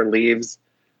Tom Baker leaves?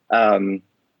 He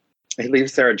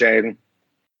leaves Sarah Jane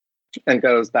and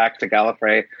goes back to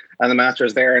Gallifrey, and the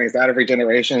Master's there, and he's out of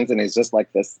regenerations, and he's just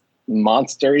like this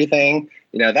monster-y thing.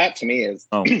 That to me is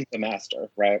the Master,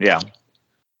 right? Yeah.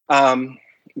 And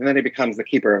then he becomes the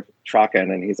keeper of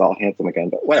Traken, and he's all handsome again,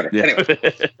 but whatever. Yeah.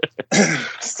 Anyway.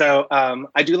 So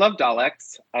I do love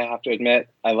Daleks. I have to admit,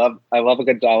 I love a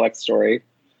good Dalek story.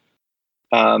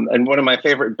 And one of my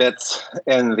favorite bits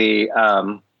in the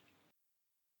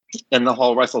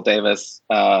whole Russell Davis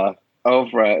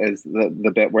oeuvre is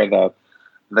the bit where the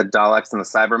Daleks and the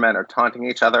Cybermen are taunting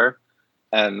each other.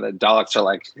 And the Daleks are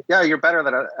like, yeah, you're better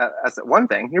than us at one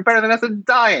thing. You're better than us at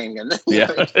dying. And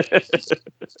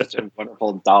such a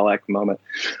wonderful Dalek moment.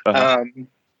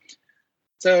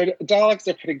 So Daleks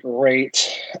are pretty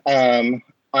great. I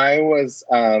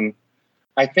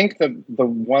think the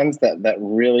ones that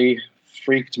really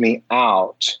freaked me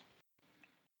out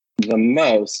the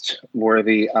most were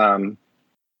the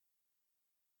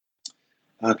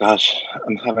oh gosh,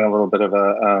 I'm having a little bit of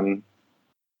a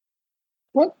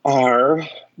what are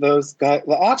those guys?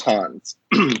 The Autons.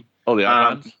 Oh, the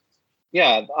Autons?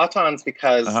 Yeah, the Autons,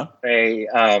 because they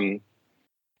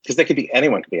could be,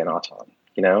 anyone could be an Auton,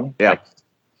 Yeah. Like,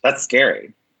 that's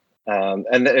scary.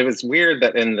 And it was weird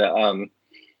that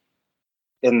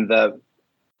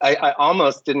I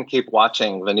almost didn't keep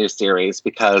watching the new series,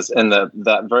 because in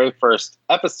that very first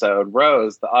episode,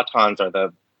 Rose, the Autons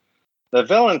are the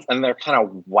villains, and they're kind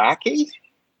of wacky.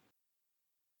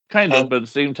 Kind of, but at the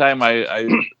same time,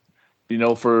 I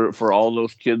for all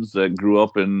those kids that grew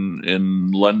up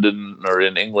in London or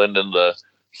in England in the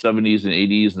 70s and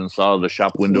 80s and saw the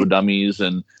shop window dummies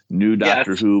and knew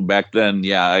Doctor Who back then,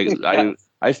 I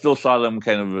still saw them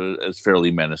kind of as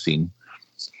fairly menacing.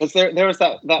 Because there's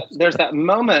that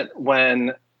moment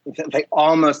when they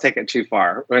almost take it too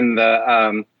far, when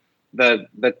the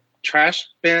trash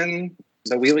bin,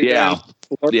 the wheelie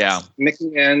bin,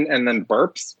 Mickey in and then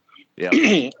burps. Yeah.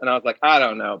 And I was like, I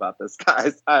don't know about this,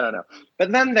 guys. I don't know.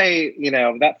 But then they,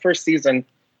 that first season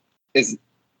is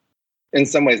in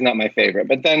some ways not my favorite.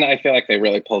 But then I feel like they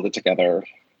really pulled it together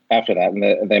after that.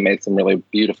 And they made some really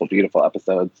beautiful, beautiful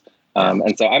episodes.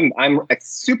 And so I'm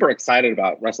super excited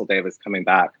about Russell Davis coming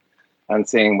back and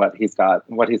seeing what he's got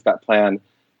planned.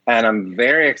 And I'm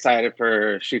very excited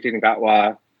for Ncuti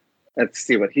Ngatwa. Let's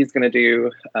see what he's going to do.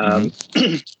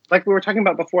 Like we were talking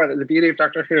about before, the beauty of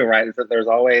Doctor Who, right, is that there's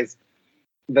always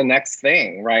the next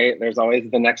thing, right? There's always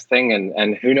the next thing,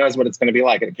 and who knows what it's going to be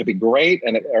like. It could be great,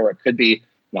 or it could be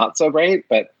not so great,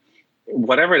 but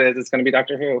whatever it is, it's going to be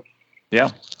Doctor Who.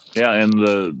 Yeah. Yeah, and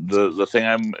the thing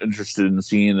I'm interested in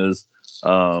seeing is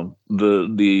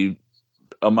The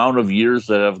amount of years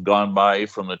that have gone by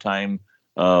from the time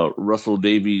Russell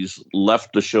Davies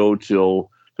left the show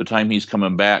till the time he's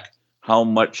coming back, how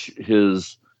much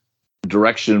his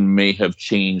direction may have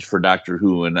changed for Doctor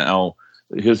Who, and how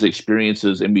his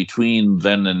experiences in between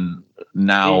then and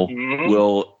now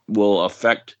will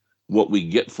affect what we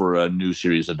get for a new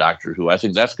series of Doctor Who. I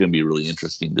think that's going to be really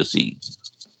interesting to see.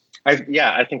 I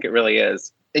think it really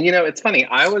is. And, it's funny.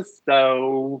 I was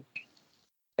so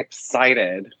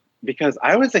excited because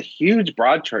I was a huge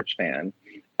Broadchurch fan.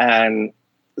 And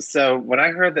so when I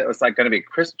heard that it was going to be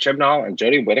Chris Chibnall and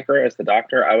Jodie Whittaker as the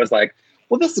Doctor, I was like,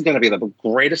 well, this is going to be the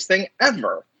greatest thing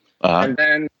ever. And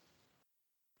then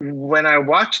when I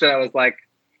watched it, I was like,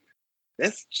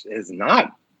 this is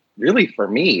not really for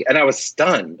me. And I was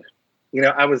stunned.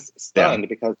 I was stunned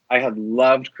because I had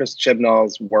loved Chris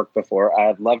Chibnall's work before. I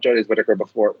had loved Jodie Whittaker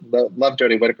before. Loved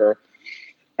Jodie Whittaker.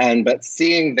 But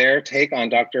seeing their take on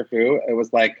Doctor Who, it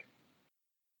was like,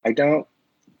 I don't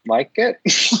like it.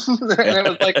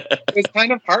 And it was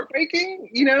kind of heartbreaking,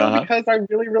 because I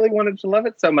really, really wanted to love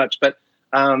it so much. But,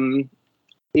 again,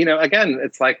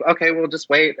 it's like, okay, we'll just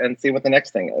wait and see what the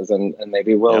next thing is. And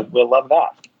maybe we'll love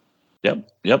that.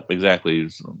 Yep, exactly.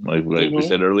 Like we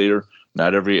said earlier,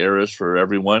 not every era is for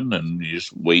everyone, and you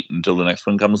just wait until the next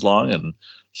one comes along and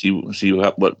see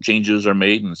what changes are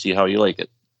made and see how you like it.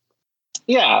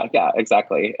 Yeah,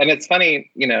 exactly. And it's funny,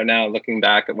 now looking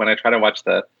back when I try to watch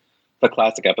the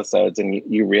classic episodes, and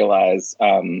you realize,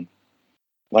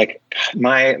 my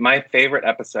favorite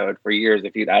episode for years,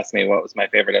 if you'd asked me what was my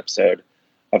favorite episode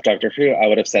of Doctor Who, I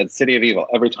would have said City of Evil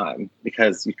every time,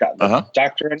 because you've got the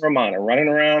Doctor and Romana running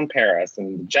around Paris,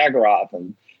 and Jaggeroth,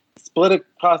 and split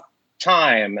across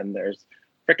time, and there's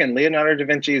freaking Leonardo da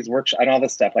Vinci's workshop and all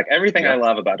this stuff. Like everything I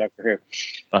love about Doctor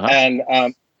Who.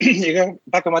 And you go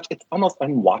back and watch, it's almost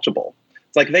unwatchable.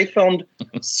 It's like they filmed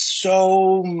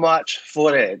so much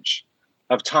footage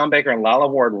of Tom Baker and Lalla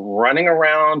Ward running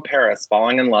around Paris,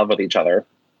 falling in love with each other.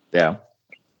 Yeah.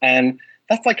 And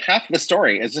that's like half the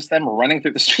story is just them running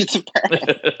through the streets of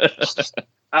Paris.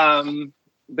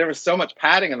 There was so much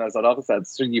padding in those episodes,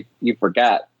 so you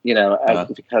forget,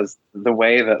 because the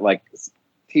way that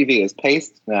TV is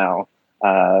paced now,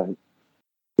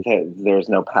 there's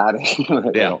no padding.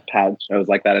 They don't pad shows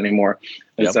like that anymore.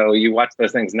 And so you watch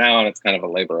those things now, and it's kind of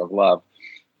a labor of love.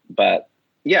 But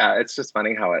yeah, it's just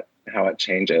funny how it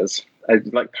changes.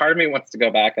 Part of me wants to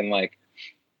go back and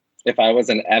if I was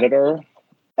an editor,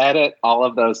 edit all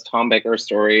of those Tom Baker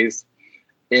stories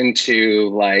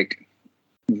into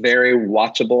very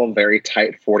watchable, very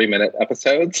tight 40-minute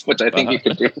episodes, which I think you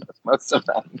could do with most of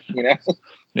them,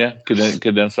 Yeah,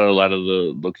 condense out a lot of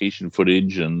the location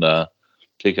footage and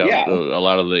take out a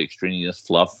lot of the extraneous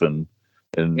fluff and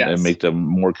make them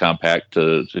more compact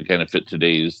to kind of fit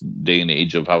today's day and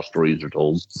age of how stories are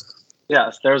told.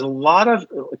 Yes, there's a lot of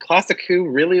Classic Who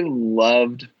really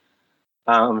loved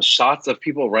shots of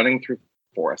people running through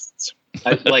forests.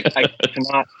 I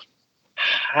cannot.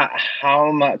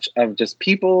 How much of just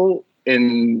people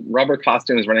in rubber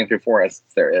costumes running through forests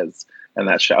there is in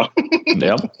that show.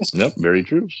 Yep, very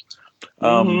true.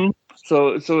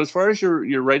 So as far as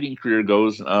your writing career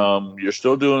goes, you're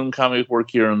still doing comic work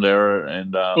here and there,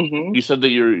 and you said that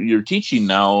you're teaching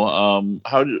now.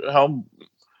 How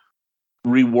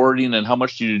rewarding and how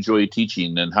much do you enjoy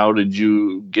teaching, and how did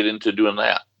you get into doing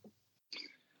that?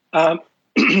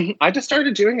 I just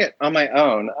started doing it on my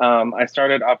own. I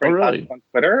started offering classes on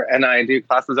Twitter, and I do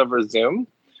classes over Zoom.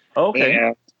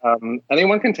 Okay. And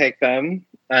anyone can take them.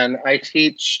 And I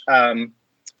teach a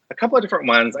couple of different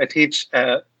ones. I teach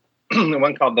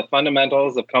one called The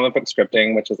Fundamentals of Comic Book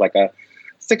Scripting, which is like a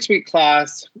 6-week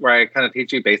class where I kind of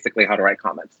teach you basically how to write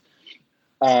comics.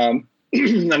 I'm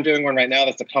doing one right now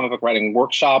that's a comic book writing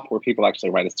workshop where people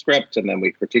actually write a script and then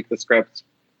we critique the script.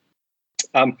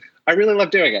 I really love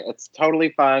doing it. It's totally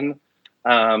fun.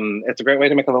 It's a great way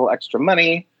to make a little extra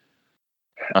money.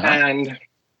 And,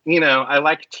 I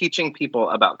like teaching people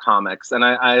about comics. And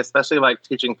I especially like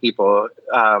teaching people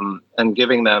and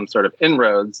giving them sort of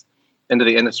inroads into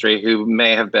the industry who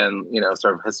may have been,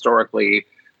 sort of historically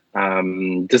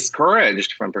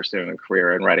discouraged from pursuing a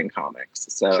career in writing comics.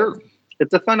 So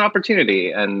it's a fun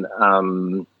opportunity. And,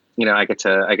 I get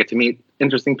to meet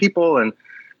interesting people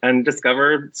and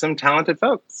discover some talented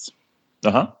folks.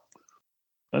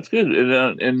 That's good.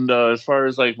 And as far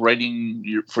as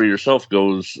writing for yourself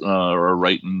goes, or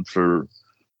writing for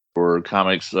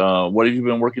comics, what have you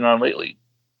been working on lately?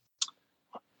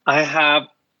 I have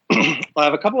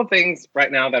a couple of things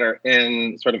right now that are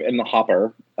in the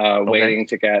hopper, waiting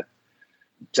to get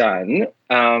done.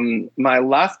 My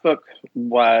last book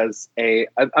was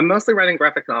I'm mostly writing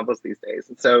graphic novels these days.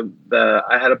 And so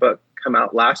I had a book come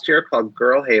out last year called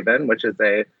Girl Haven, which is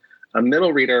a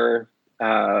middle reader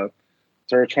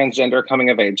sort of transgender coming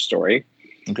of age story.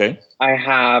 Okay. I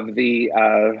have the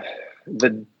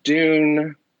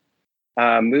Dune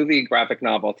movie graphic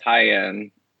novel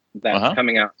tie-in that's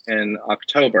coming out in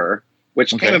October,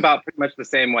 which came about pretty much the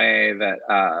same way that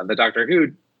the Doctor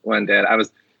Who one did. I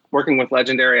was working with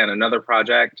Legendary on another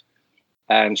project,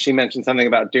 and she mentioned something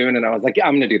about Dune, and I was like, yeah,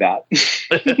 I'm going to do that.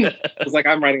 I was like,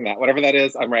 I'm writing that. Whatever that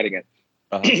is, I'm writing it.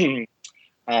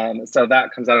 So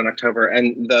that comes out in October.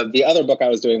 And the other book I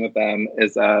was doing with them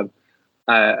is a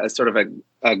sort of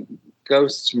a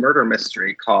ghost murder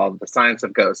mystery called The Science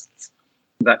of Ghosts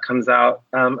that comes out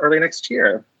early next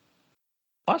year.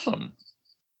 Awesome.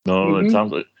 No, it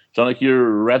sounds like you're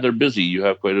rather busy. You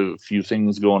have quite a few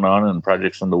things going on and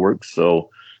projects in the works. So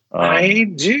I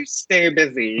do stay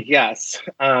busy. Yes.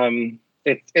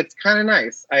 It's kind of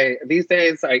nice. These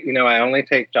days, I only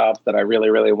take jobs that I really,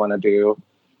 really want to do,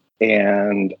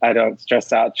 and I don't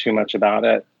stress out too much about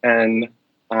it. And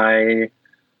I'm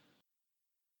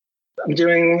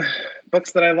doing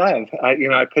books that I love.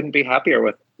 I couldn't be happier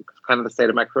with kind of the state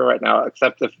of my career right now,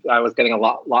 except if I was getting a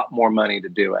lot more money to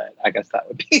do it. I guess that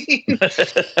would be.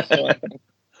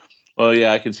 Well,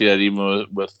 yeah, I can see that even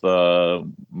with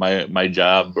my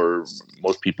job, or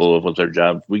most people with their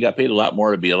job, we got paid a lot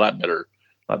more to be a lot better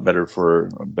off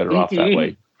that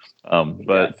way.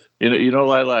 But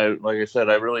Lila, like I said,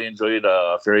 I really enjoyed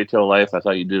Fairy Tale Life. I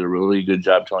thought you did a really good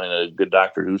job telling a good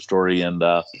Doctor Who story, and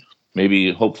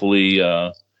maybe hopefully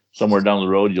somewhere down the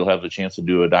road you'll have the chance to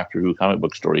do a Doctor Who comic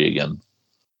book story again.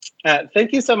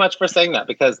 Thank you so much for saying that,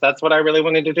 because that's what I really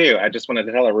wanted to do. I just wanted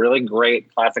to tell a really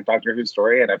great classic Doctor Who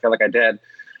story, and I feel like I did.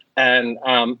 And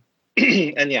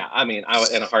and yeah, I mean,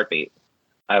 in a heartbeat,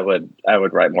 I would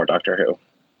write more Doctor Who.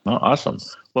 Oh, awesome.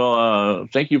 Well,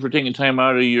 thank you for taking time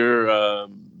out of your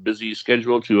busy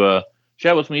schedule to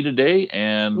chat with me today.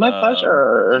 And my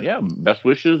pleasure. Yeah, best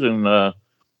wishes, and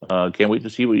can't wait to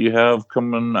see what you have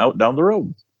coming out down the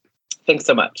road. Thanks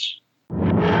so much.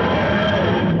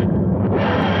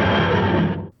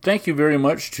 Thank you very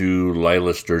much to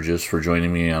Lila Sturgis for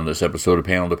joining me on this episode of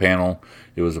Panel to Panel.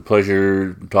 It was a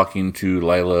pleasure talking to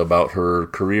Lila about her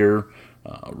career,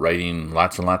 writing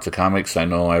lots and lots of comics. I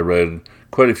know I read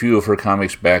quite a few of her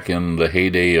comics back in the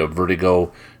heyday of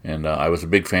Vertigo, and I was a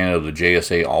big fan of the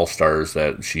JSA All-Stars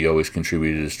that she always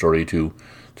contributed a story to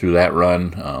through that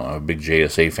run. I'm a big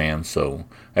JSA fan, so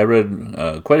I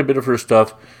read quite a bit of her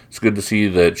stuff. It's good to see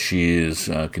that she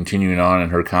is continuing on in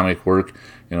her comic work,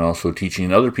 and also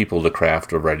teaching other people the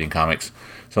craft of writing comics,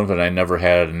 something I never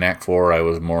had a knack for. I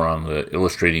was more on the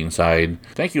illustrating side.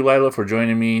 Thank you, Lila, for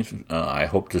joining me. I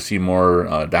hope to see more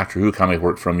Doctor Who comic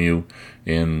work from you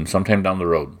in sometime down the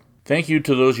road. Thank you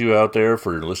to those of you out there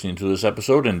for listening to this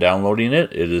episode and downloading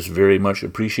it. It is very much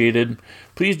appreciated.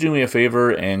 Please do me a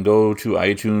favor and go to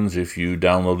iTunes if you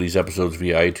download these episodes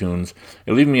via iTunes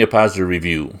and leave me a positive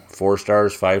review. 4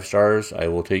 stars, 5 stars. I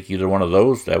will take either one of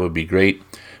those. That would be great.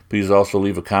 Please also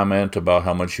leave a comment about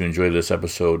how much you enjoyed this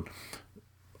episode.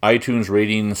 iTunes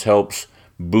ratings helps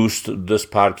boost this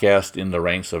podcast in the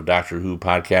ranks of Doctor Who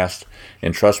podcasts.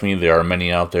 And trust me, there are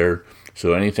many out there.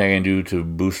 So anything I can do to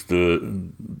boost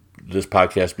this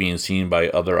podcast being seen by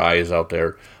other eyes out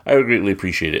there, I would greatly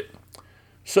appreciate it.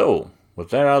 So, with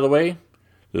that out of the way,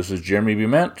 this is Jeremy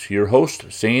Bument, your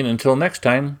host, saying until next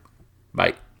time,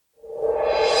 bye.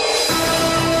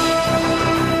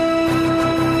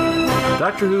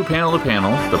 Doctor Who Panel to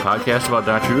Panel, the podcast about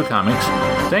Doctor Who comics,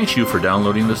 thanks you for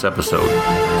downloading this episode.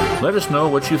 Let us know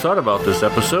what you thought about this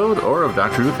episode or of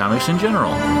Doctor Who comics in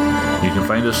general. You can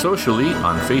find us socially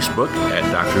on Facebook at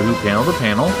Doctor Who Panel to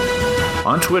Panel,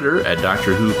 on Twitter at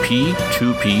Doctor Who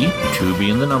P2P, 2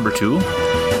 being the number 2,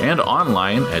 and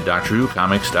online at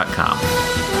DoctorWhoComics.com.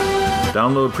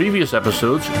 Download previous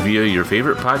episodes via your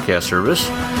favorite podcast service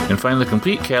and find the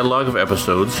complete catalog of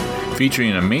episodes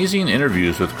featuring amazing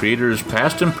interviews with creators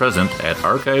past and present at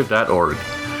archive.org.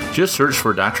 Just search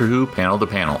for Doctor Who Panel to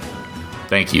Panel.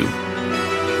 Thank you.